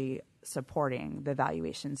 that's really supporting the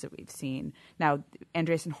valuations that we've seen. Now,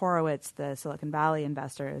 Andreessen Horowitz, the Silicon Valley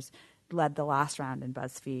investors, led the last round in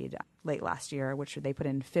BuzzFeed late last year, which they put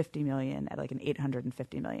in $50 million at like an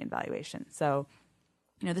 $850 million valuation. So,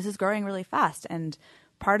 this is growing really fast. And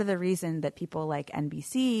part of the reason that people like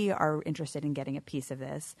NBC are interested in getting a piece of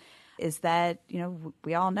this is that,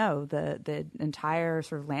 we all know the entire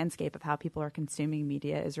sort of landscape of how people are consuming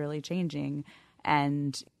media is really changing.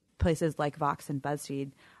 And places like Vox and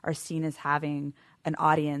BuzzFeed are seen as having an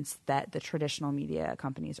audience that the traditional media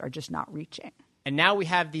companies are just not reaching. And now we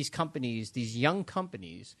have these companies, these young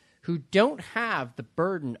companies, who don't have the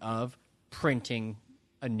burden of printing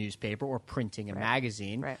a newspaper or printing a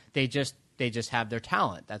magazine. Right. They just have their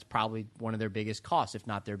talent. That's probably one of their biggest costs, if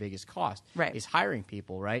not their biggest cost, right. is hiring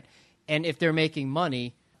people, right? And if they're making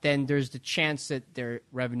money, then there's the chance that their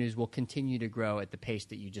revenues will continue to grow at the pace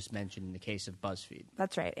that you just mentioned in the case of BuzzFeed.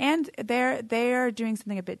 That's right. And they are doing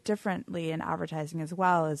something a bit differently in advertising as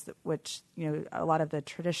well, which a lot of the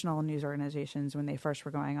traditional news organizations, when they first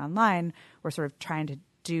were going online, were sort of trying to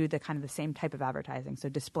do the kind of the same type of advertising, so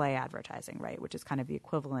display advertising, right, which is kind of the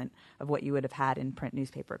equivalent of what you would have had in print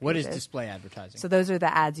newspaper pages. What is display advertising? So those are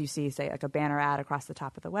the ads you see, say, like a banner ad across the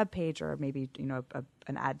top of the web page, or maybe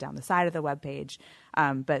an ad down the side of the web page,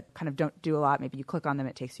 but kind of don't do a lot. Maybe you click on them,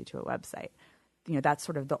 it takes you to a website. That's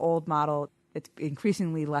sort of the old model. It's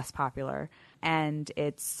increasingly less popular, and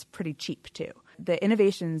it's pretty cheap too. The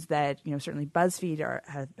innovations that certainly BuzzFeed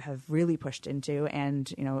have really pushed into,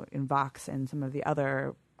 and in Vox and some of the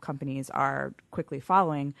other companies are quickly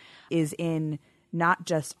following, is in not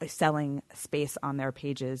just selling space on their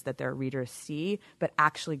pages that their readers see, but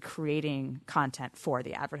actually creating content for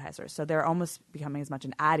the advertisers. So they're almost becoming as much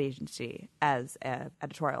an ad agency as an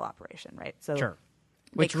editorial operation, right? So sure.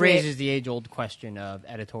 Which raises the age-old question of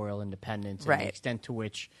editorial independence and the extent to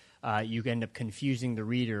which you end up confusing the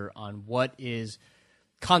reader on what is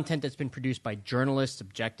content that's been produced by journalists,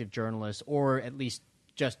 objective journalists, or at least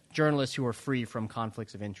just journalists who are free from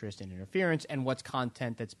conflicts of interest and interference, and what's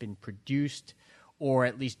content that's been produced or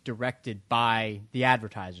at least directed by the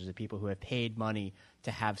advertisers, the people who have paid money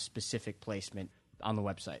to have specific placement on the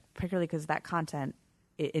website. Particularly because that content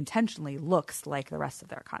it intentionally looks like the rest of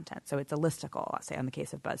their content. So it's a listicle, I'll say, on the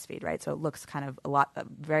case of BuzzFeed, right? So it looks kind of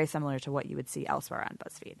very similar to what you would see elsewhere on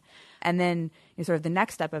BuzzFeed. And then sort of the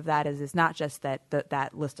next step of that is not just that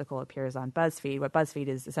that listicle appears on BuzzFeed. What BuzzFeed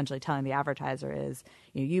is essentially telling the advertiser is,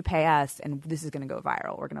 you pay us and this is going to go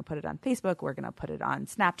viral. We're going to put it on Facebook. We're going to put it on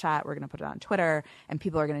Snapchat. We're going to put it on Twitter. And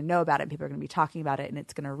people are going to know about it. And people are going to be talking about it. And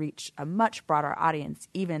it's going to reach a much broader audience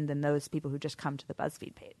even than those people who just come to the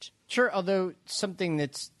BuzzFeed page. Sure, although something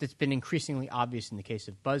that's been increasingly obvious in the case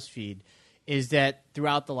of BuzzFeed is that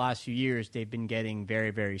throughout the last few years, they've been getting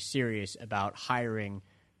very, very serious about hiring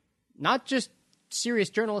not just serious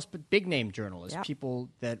journalists, but big-name journalists, people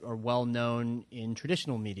that are well-known in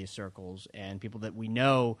traditional media circles and people that we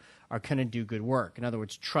know are going to do good work. In other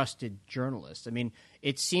words, trusted journalists. I mean,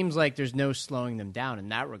 it seems like there's no slowing them down in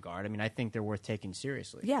that regard. I mean, I think they're worth taking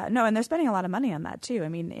seriously. Yeah, no, and they're spending a lot of money on that, too. I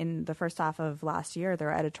mean, in the first half of last year,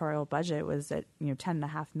 their editorial budget was at,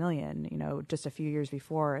 $10.5 million. Just a few years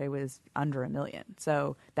before, it was under $1 million.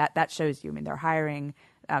 So that shows you. I mean, they're hiring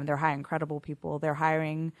credible people. They're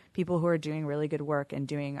hiring people who are doing really good work and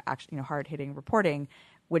doing actually, hard-hitting reporting,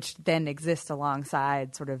 which then exists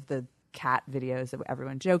alongside sort of the cat videos that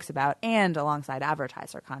everyone jokes about and alongside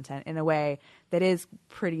advertiser content in a way that is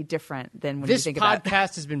pretty different than when you think about it. This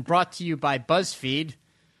podcast has been brought to you by BuzzFeed.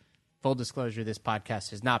 Full disclosure, this podcast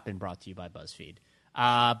has not been brought to you by BuzzFeed.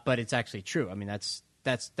 But it's actually true. I mean,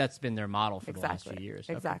 that's been their model for the last few years.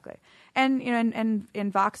 Exactly. And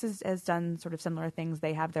and Vox has done sort of similar things.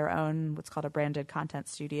 They have their own what's called a branded content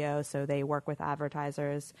studio, so they work with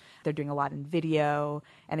advertisers. They're doing a lot in video.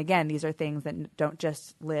 And again, these are things that don't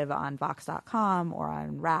just live on Vox.com or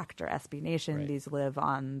on Racked or SB Nation. Right. These live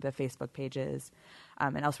on the Facebook pages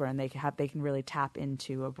and elsewhere, and they can really tap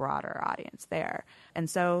into a broader audience there. And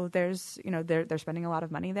so there's they're spending a lot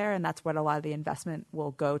of money there, and that's what a lot of the investment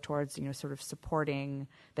will go towards, sort of supporting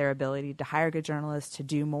their ability to hire good journalists, to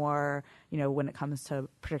do more, when it comes to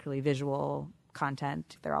particularly visual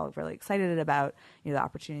content. They're all really excited about the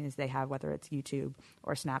opportunities they have, whether it's YouTube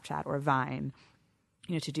or Snapchat or Vine,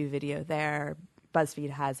 to do video there. BuzzFeed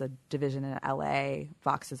has a division in LA.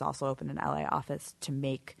 Vox has also opened an LA office to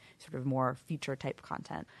make sort of more feature-type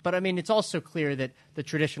content. But, I mean, it's also clear that the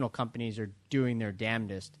traditional companies are doing their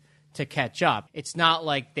damnedest to catch up. It's not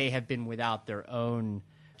like they have been without their own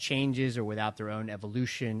changes or without their own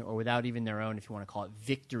evolution or without even their own, if you want to call it,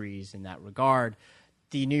 victories in that regard.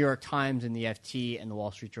 The New York Times and the FT and the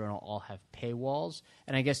Wall Street Journal all have paywalls.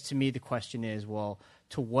 And I guess to me the question is, well,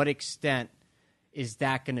 to what extent is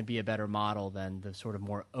that going to be a better model than the sort of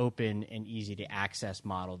more open and easy to access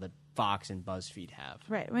model that Vox and BuzzFeed have?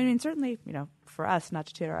 Right. I mean, certainly, for us, not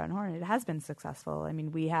to toot our own horn, it has been successful. I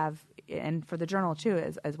mean, we have, and for the Journal too,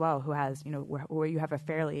 as well, who has, where you have a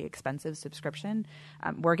fairly expensive subscription,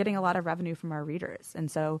 we're getting a lot of revenue from our readers.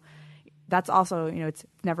 And so that's also, it's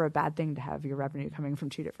never a bad thing to have your revenue coming from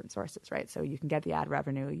two different sources, right? So you can get the ad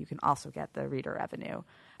revenue, you can also get the reader revenue,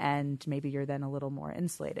 and maybe you're then a little more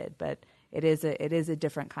insulated. But it is a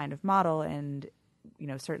different kind of model, and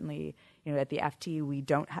certainly, at the FT,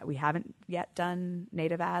 we haven't yet done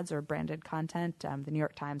native ads or branded content. The New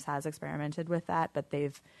York Times has experimented with that, but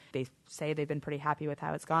they say they've been pretty happy with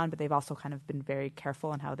how it's gone, but they've also kind of been very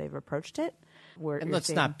careful in how they've approached it. And let's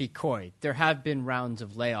not be coy. There have been rounds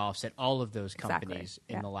of layoffs at all of those companies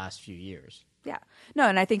in the last few years. Yeah. No,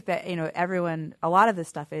 and I think that, everyone, a lot of this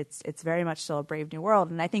stuff, it's very much still a brave new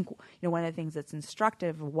world. And I think, one of the things that's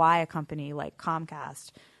instructive of why a company like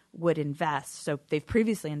Comcast would invest. So they've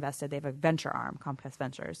previously invested, they have a venture arm, Comcast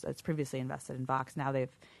Ventures, that's previously invested in Vox. Now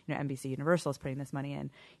they've, NBC Universal is putting this money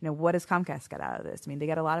in. What does Comcast get out of this? I mean, they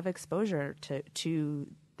get a lot of exposure to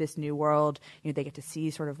this new world. They get to see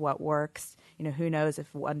sort of what works. Who knows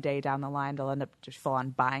if one day down the line they'll end up just full on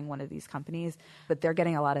buying one of these companies, but they're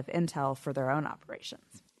getting a lot of intel for their own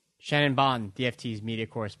operations. Shannon Bond, the FT's media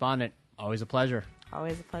correspondent. Always a pleasure.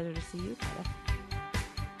 Always a pleasure to see you, Cardiff.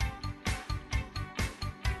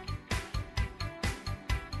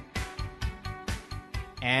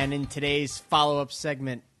 And in today's follow-up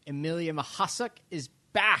segment, Amelia Mahasuk is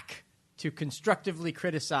back to constructively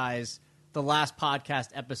criticize the last podcast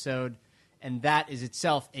episode, and that is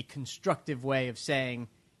itself a constructive way of saying,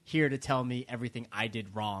 here to tell me everything I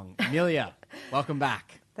did wrong. Amelia, welcome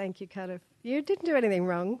back. Thank you, Cardiff. You didn't do anything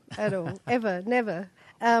wrong at all, ever, never.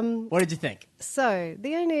 What did you think? So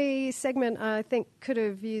the only segment I think could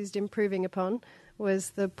have used improving upon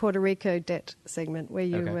was the Puerto Rico debt segment, where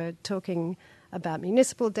you were talking about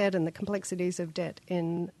municipal debt and the complexities of debt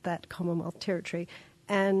in that Commonwealth territory.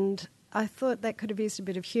 And I thought that could have used a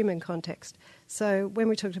bit of human context. So when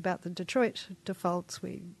we talked about the Detroit defaults,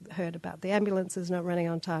 we heard about the ambulances not running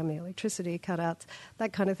on time, the electricity cutouts,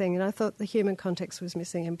 that kind of thing. And I thought the human context was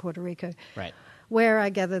missing in Puerto Rico, right, where I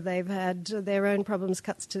gather they've had their own problems,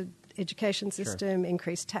 cuts to education system,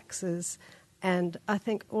 increased taxes. And I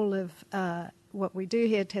think all of what we do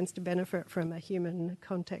here tends to benefit from a human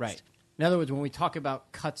context. Right. In other words, when we talk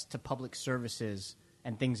about cuts to public services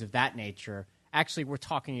and things of that nature, actually we're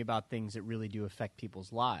talking about things that really do affect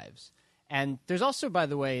people's lives. And there's also, by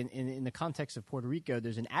the way, in the context of Puerto Rico,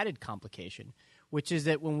 there's an added complication, which is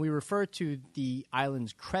that when we refer to the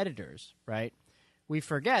island's creditors, right, we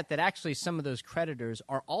forget that actually some of those creditors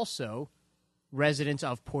are also residents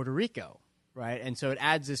of Puerto Rico, right? And so it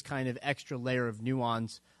adds this kind of extra layer of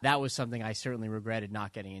nuance. That was something I certainly regretted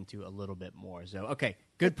not getting into a little bit more. So, okay,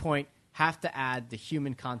 good point. Have to add the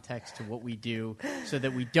human context to what we do so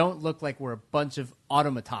that we don't look like we're a bunch of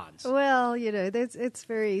automatons. Well, it's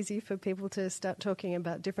very easy for people to start talking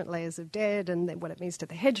about different layers of debt and what it means to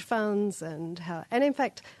the hedge funds and how. And in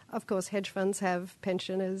fact, of course, hedge funds have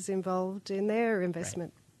pensioners involved in their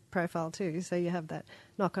investment profile too. So you have that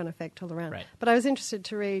knock-on effect all around. Right. But I was interested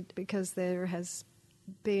to read, because there has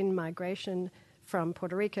been migration from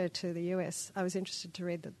Puerto Rico to the US, I was interested to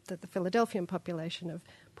read that the Philadelphian population of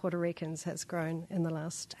Puerto Ricans has grown in the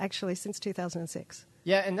since 2006.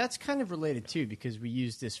 Yeah, and that's kind of related too, because we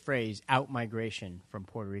use this phrase, out-migration from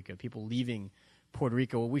Puerto Rico, people leaving Puerto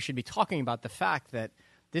Rico. Well, we should be talking about the fact that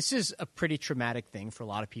this is a pretty traumatic thing for a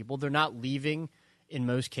lot of people. They're not leaving in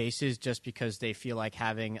most cases just because they feel like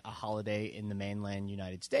having a holiday in the mainland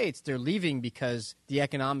United States. They're leaving because the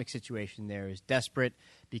economic situation there is desperate,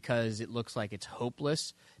 because it looks like it's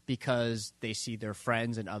hopeless, because they see their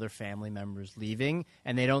friends and other family members leaving,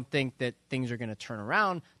 and they don't think that things are going to turn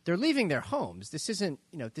around. They're leaving their homes. This isn't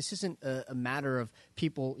a matter of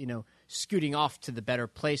people, scooting off to the better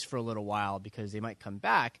place for a little while because they might come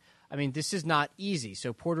back. I mean, this is not easy.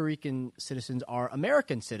 So Puerto Rican citizens are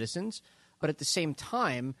American citizens, but at the same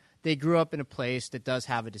time, they grew up in a place that does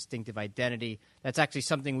have a distinctive identity. That's actually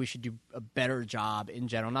something we should do a better job in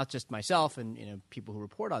general, not just myself and people who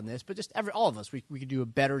report on this, but just all of us. We could do a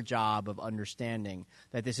better job of understanding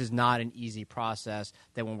that this is not an easy process,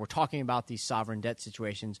 that when we're talking about these sovereign debt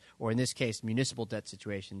situations, or in this case, municipal debt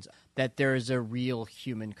situations, that there is a real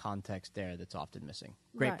human context there that's often missing.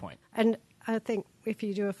 Great point. And I think if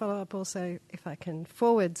you do a follow-up also, if I can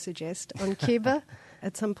forward suggest, on Cuba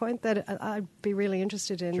at some point, that I'd be really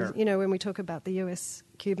interested in, Sure. when we talk about the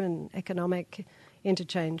US-Cuban economic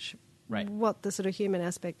interchange, what the sort of human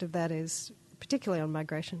aspect of that is, particularly on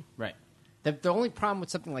migration. Right. The only problem with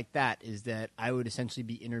something like that is that I would essentially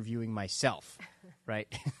be interviewing myself,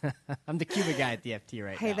 right? I'm the Cuba guy at the FT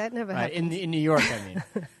right now. Hey, that never happens. In New York, I mean.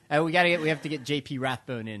 We have to get JP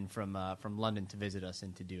Rathbone in from London to visit us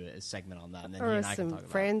and to do a segment on that, and then he Or and I can some talk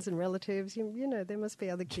about friends and relatives. There must be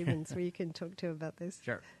other Cubans where you can talk to about this.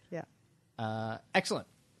 Sure. Yeah. Excellent.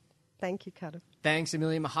 Thank you, Carter. Thanks,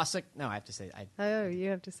 Amelia Mahasuk. No, I have to say. You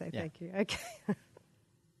have to say thank you. Okay.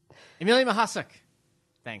 Amelia Mahasuk.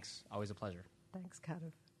 Thanks. Always a pleasure. Thanks,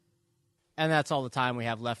 Carter. And that's all the time we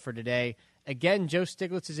have left for today. Again, Joe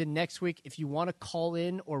Stiglitz is in next week. If you want to call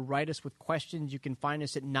in or write us with questions, you can find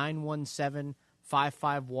us at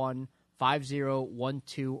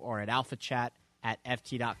 917-551-5012 or at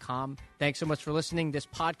alphachat@ft.com. Thanks so much for listening. This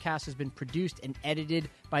podcast has been produced and edited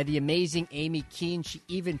by the amazing Amy Keene. She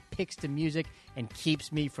even picks the music and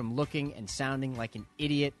keeps me from looking and sounding like an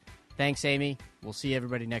idiot. Thanks, Amy. We'll see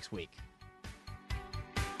everybody next week.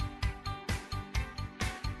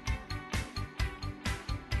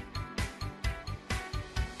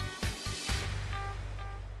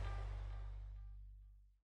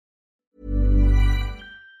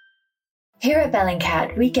 Here at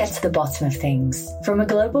Bellingcat, we get to the bottom of things. From a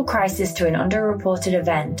global crisis to an underreported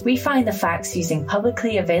event, we find the facts using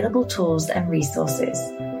publicly available tools and resources,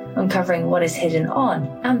 uncovering what is hidden on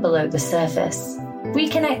and below the surface. We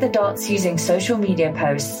connect the dots using social media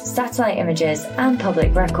posts, satellite images, and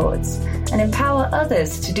public records, and empower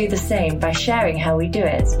others to do the same by sharing how we do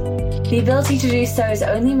it. The ability to do so is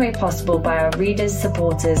only made possible by our readers,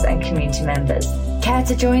 supporters, and community members. Care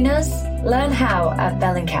to join us? Learn how at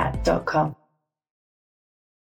bellingcat.com.